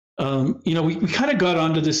we kind of got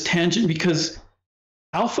onto this tangent because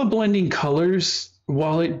alpha blending colors,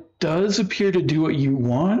 while it does appear to do what you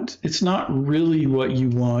want, it's not really what you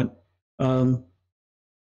want.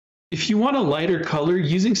 If you want a lighter color,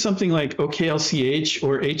 using something like OKLCH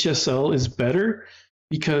or HSL is better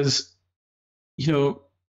because,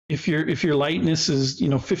 if your lightness is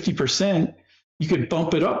 50%, you could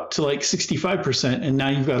bump it up to like 65%, and now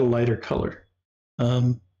you've got a lighter color.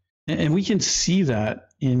 And we can see that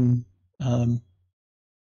in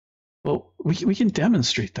we can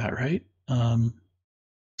demonstrate that, right?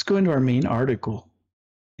 Let's go into our main article,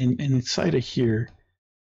 and inside of here,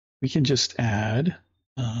 we can just add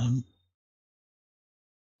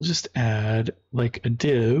like a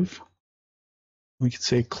div. We can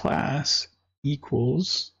say class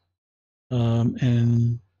equals,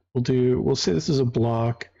 and we'll say this is a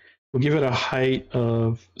block. We'll give it a height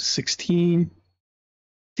of 16.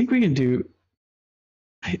 I think we can do,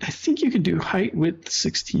 I think you can do height width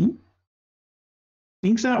 16. I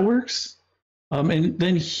think that works. And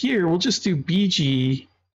then here we'll just do BG,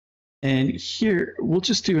 and here we'll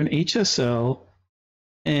just do an HSL.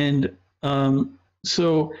 And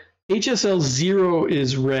so HSL 0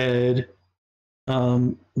 is red,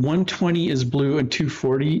 120 is blue, and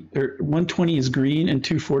 240, or 120 is green and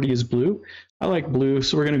 240 is blue. I like blue,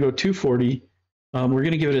 so we're going to go 240. We're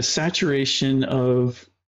going to give it a saturation of,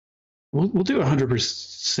 we'll do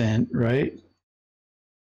 100%, right?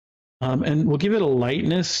 And we'll give it a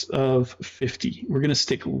lightness of 50. We're going to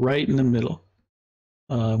stick right in the middle.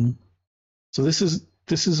 So this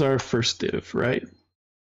is our first div, right?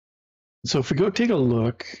 So if we go take a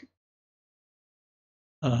look,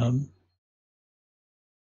 did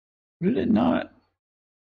it not?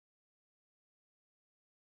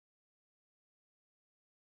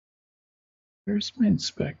 Where's my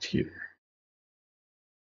inspect here?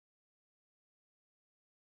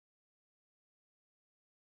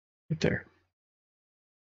 Right there.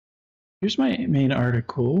 Here's my main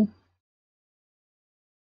article.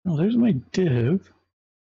 Oh, there's my div.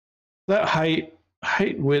 That height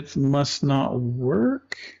width must not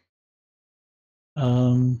work.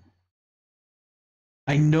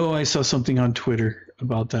 I know I saw something on Twitter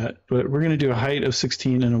about that, but we're going to do a height of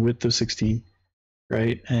 16 and a width of 16,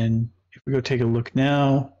 right? And if we go take a look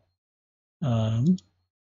now,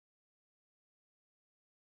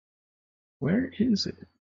 where is it?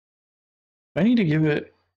 I need to give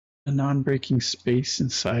it a non-breaking space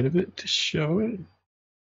inside of it to show it.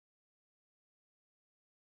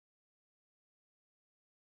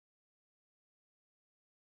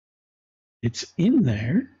 It's in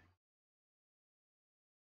there.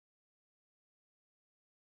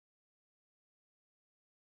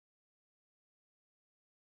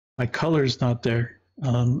 My color's not there.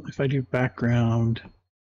 If I do background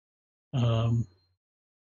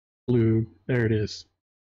blue, there it is.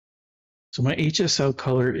 So my HSL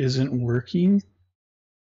color isn't working.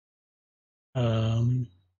 Can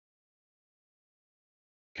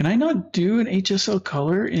I not do an HSL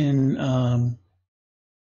color in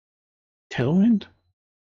Tailwind?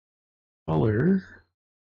 Color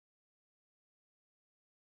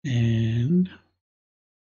and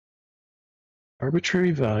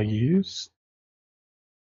arbitrary values.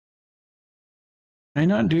 Can I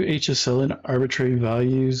not do HSL and arbitrary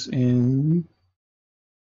values in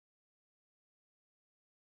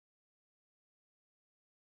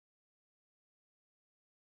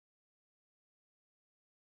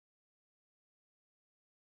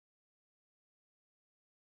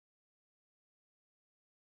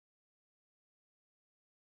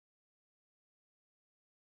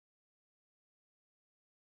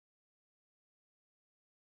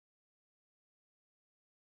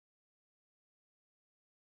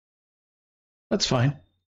That's fine.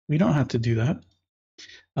 We don't have to do that.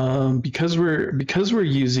 Because we're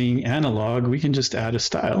using analog, we can just add a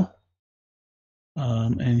style.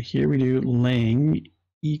 And here we do lang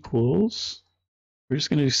equals, we're just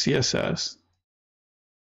going to do CSS.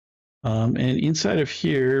 And inside of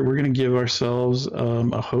here, we're going to give ourselves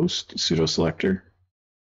a host pseudo selector.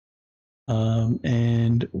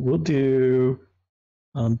 And we'll do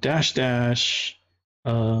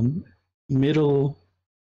middle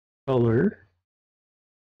color.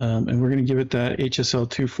 And we're going to give it that HSL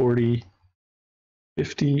 240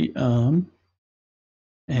 50.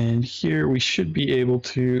 And here we should be able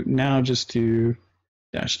to now just do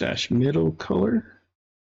 -- middle color.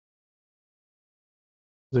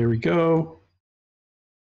 There we go.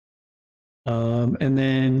 And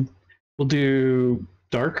then we'll do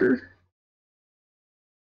darker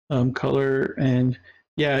color, and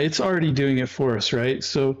yeah, it's already doing it for us, right?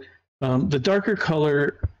 So the darker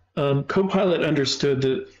color, Copilot understood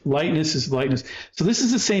that lightness is lightness. So this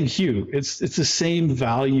is the same hue. It's the same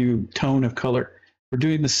value tone of color. We're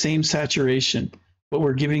doing the same saturation, but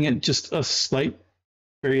we're giving it just a slight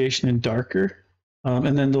variation in darker.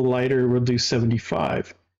 And then the lighter we'll do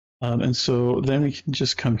 75. And so then we can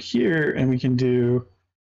just come here and we can do,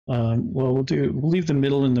 we'll leave the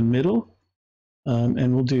middle in the middle,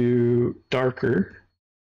 and we'll do darker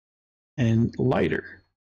and lighter.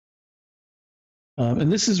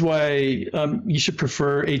 And this is why you should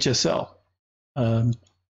prefer HSL. So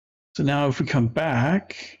now if we come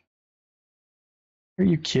back, are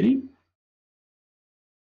you kidding?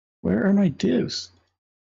 Where are my divs?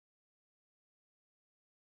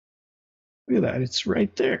 Look at that, it's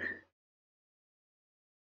right there.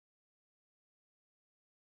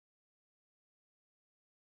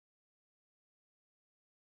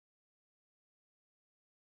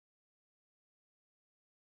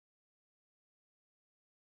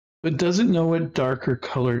 But doesn't know what darker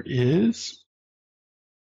color is.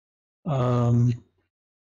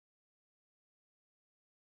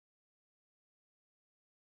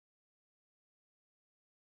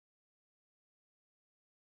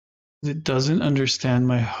 It doesn't understand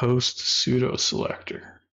my host pseudo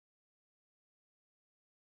selector.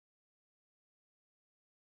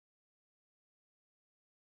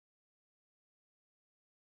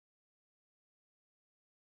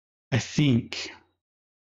 I think.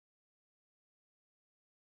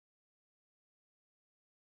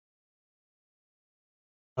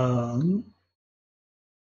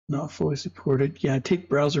 Not fully supported. Yeah, take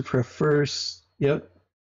browser pref first. Yep.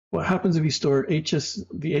 What happens if you store the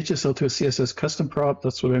HSL to a CSS custom prop?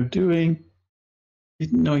 That's what I'm doing.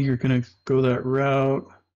 Didn't know you're going to go that route.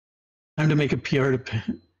 Time to make a PR to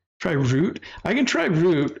try root. I can try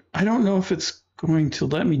root. I don't know if it's going to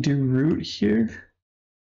let me do root here.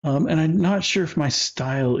 And I'm not sure if my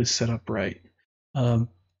style is set up right.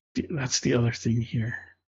 That's the other thing here.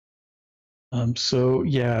 So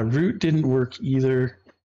yeah, root didn't work either.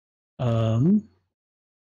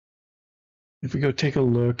 If we go take a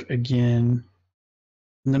look again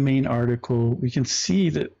in the main article, we can see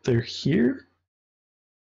that they're here.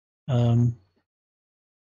 So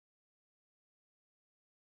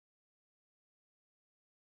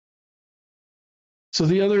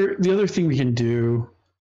the other thing we can do,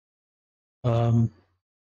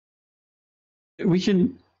 we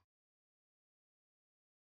can.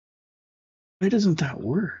 Why doesn't that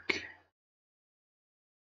work?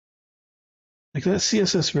 Like that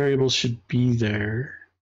CSS variable should be there.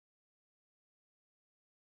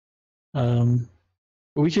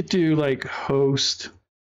 We could do like host.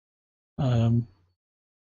 No,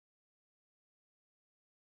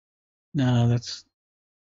 that's.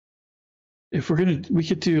 If we're gonna, we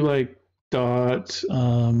could do like dot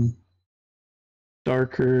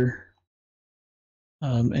darker,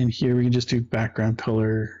 and here we can just do background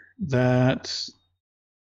color that.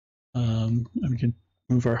 And we can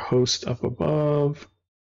move our host up above.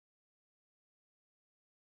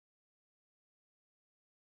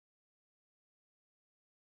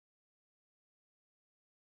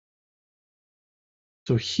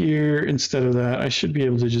 So here, instead of that, I should be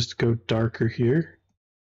able to just go darker here.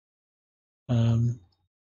 And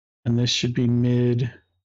this should be mid.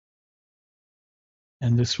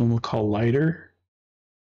 And this one we'll call lighter.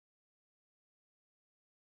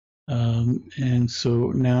 And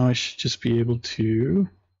so now I should just be able to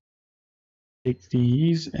take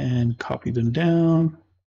these and copy them down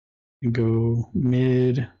and go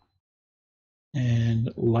mid and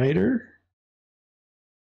lighter.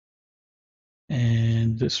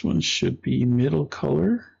 And this one should be middle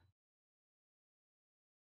color.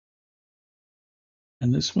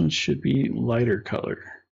 And this one should be lighter color.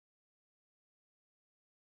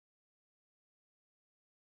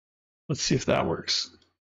 Let's see if that works.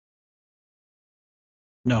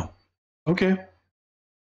 No. Okay.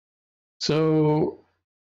 So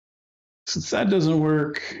since that doesn't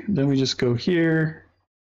work, then we just go here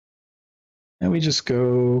and we just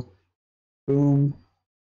go boom.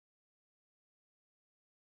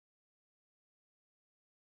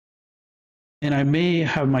 And I may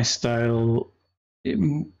have my style,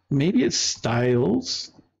 maybe it's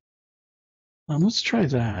styles. Let's try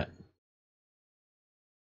that.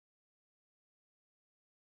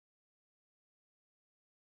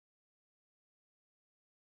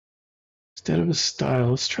 Instead of a style,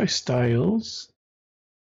 let's try styles.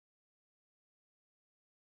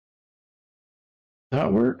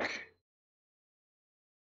 that work?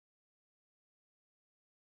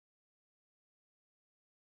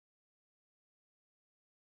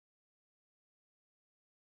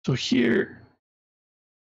 So here,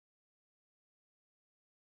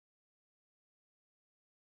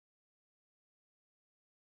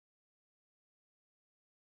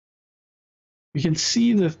 we can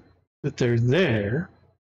see that they're there.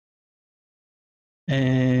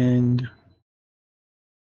 And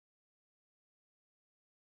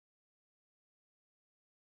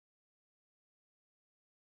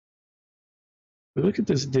we look at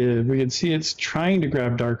this div, we can see it's trying to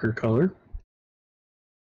grab darker color.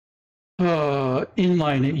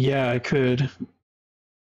 Inline it, yeah, I could.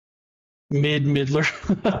 Midler.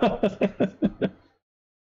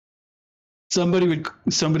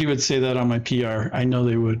 Somebody would say that on my PR. I know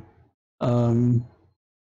they would.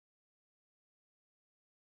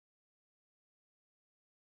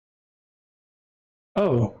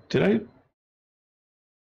 Oh, did I?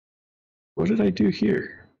 What did I do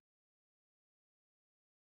here?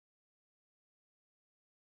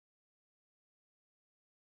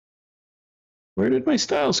 Where did my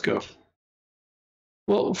styles go?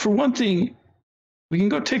 Well, for one thing, we can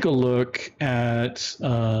go take a look at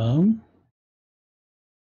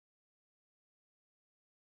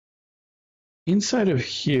inside of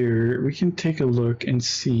here. We can take a look and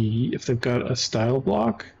see if they've got a style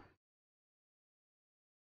block.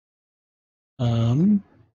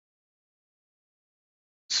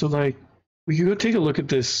 So like we could go take a look at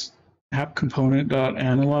this app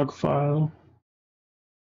component.analog file.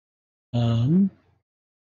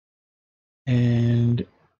 And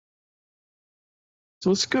so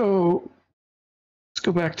let's go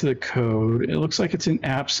back to the code. It looks like it's in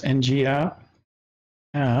apps ng app.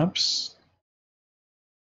 Apps.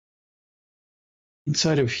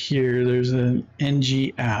 Inside of here, there's an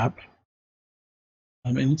ng app.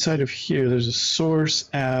 Inside of here, there's a source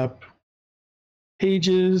app.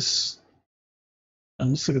 Pages.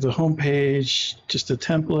 Let's look at the home page, just a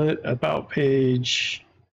template, about page,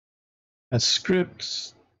 a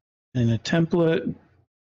script, and a template.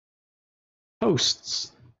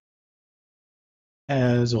 Posts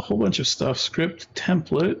has a whole bunch of stuff, script,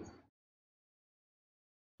 template.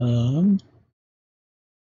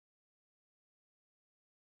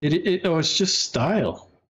 It's just style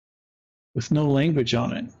with no language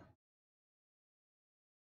on it.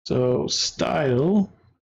 So style,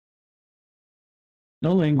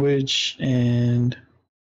 no language, and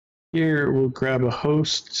here we'll grab a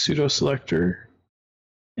host pseudo selector,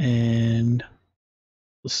 and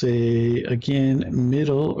we'll say again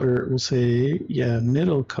middle, or we'll say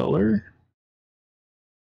middle color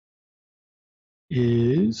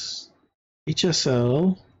is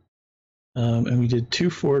HSL, and we did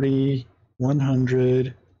 240,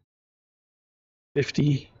 100,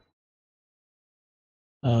 50.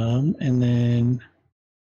 And then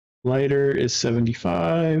lighter is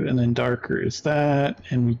 75, and then darker is that,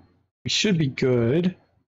 and we should be good.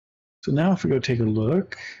 So now if we go take a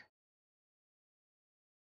look,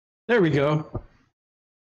 there we go.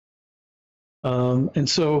 And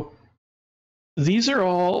so these are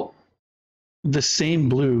all the same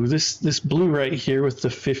blue. This blue right here with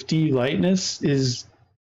the 50 lightness is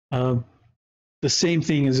the same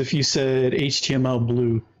thing as if you said HTML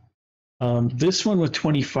blue. This one with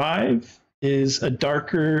 25 is a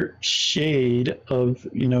darker shade of,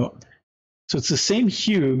 so it's the same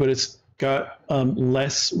hue, but it's got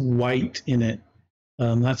less white in it.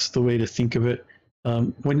 That's the way to think of it.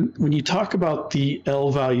 When you talk about the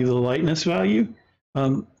L value, the lightness value,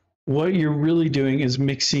 what you're really doing is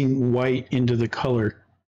mixing white into the color.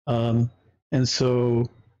 And so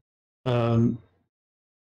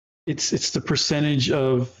it's the percentage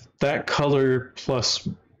of that color plus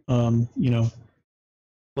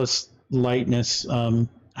plus lightness.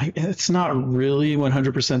 It's not really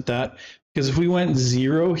 100% that, because if we went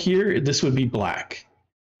 0 here, this would be black.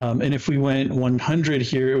 And if we went 100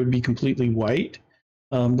 here, it would be completely white.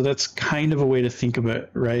 But that's kind of a way to think of it,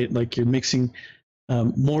 right? Like you're mixing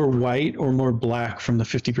more white or more black from the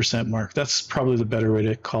 50% mark. That's probably the better way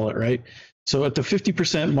to call it, right? So at the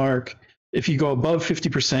 50% mark, if you go above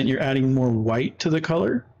 50%, you're adding more white to the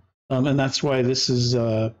color. And that's why this is,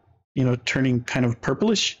 turning kind of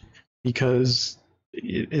purplish, because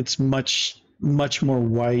it's much more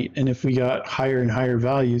white. And if we got higher and higher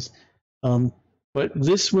values, but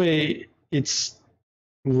this way it's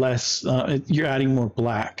less, you're adding more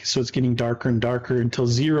black. So it's getting darker and darker until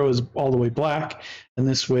 0 is all the way black. And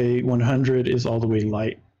this way 100 is all the way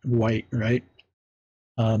white, right?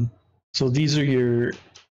 So these are your,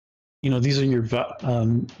 these are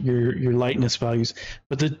your lightness values.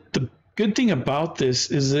 But the good thing about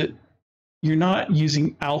this is that you're not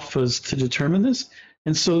using alphas to determine this.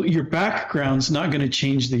 And so your background's not going to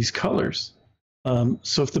change these colors.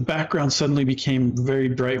 So if the background suddenly became very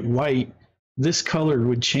bright white, this color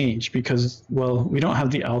would change because, well, we don't have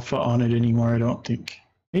the alpha on it anymore, I don't think.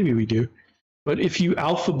 Maybe we do. But if you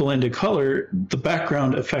alpha blend a color, the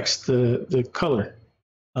background affects the color.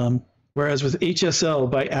 Whereas with HSL,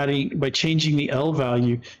 by changing the L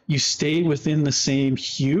value, you stay within the same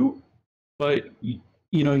hue, but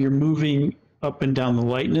you're moving up and down the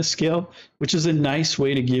lightness scale, which is a nice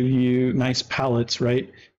way to give you nice palettes,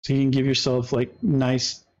 right? So you can give yourself like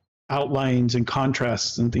nice outlines and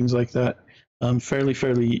contrasts and things like that fairly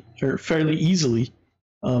easily.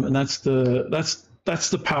 And that's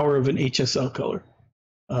the power of an HSL color.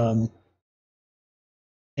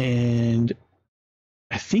 And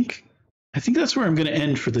I think that's where I'm going to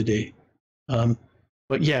end for the day.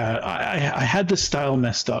 But yeah, I had the style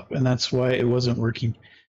messed up, and that's why it wasn't working.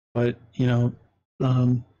 But now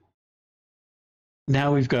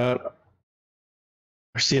we've got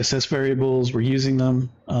our CSS variables. We're using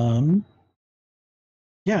them.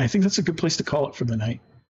 Yeah, I think that's a good place to call it for the night.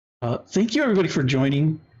 Thank you, everybody, for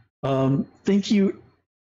joining. Thank you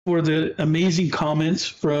for the amazing comments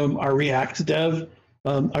from our React dev.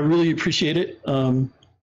 I really appreciate it.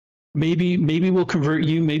 Maybe we'll convert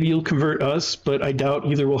you, maybe you'll convert us, but I doubt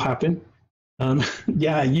either will happen.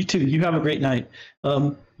 Yeah, you too. You have a great night.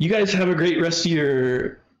 You guys have a great rest of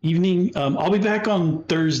your evening. I'll be back on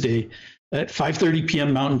Thursday at 5:30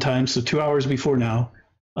 p.m. Mountain Time, so 2 hours before now.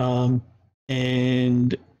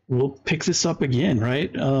 And we'll pick this up again,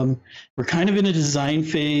 right? We're kind of in a design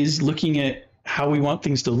phase, looking at how we want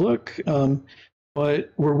things to look,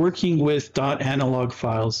 but we're working with .analog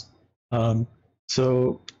files.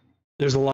 So there's a lot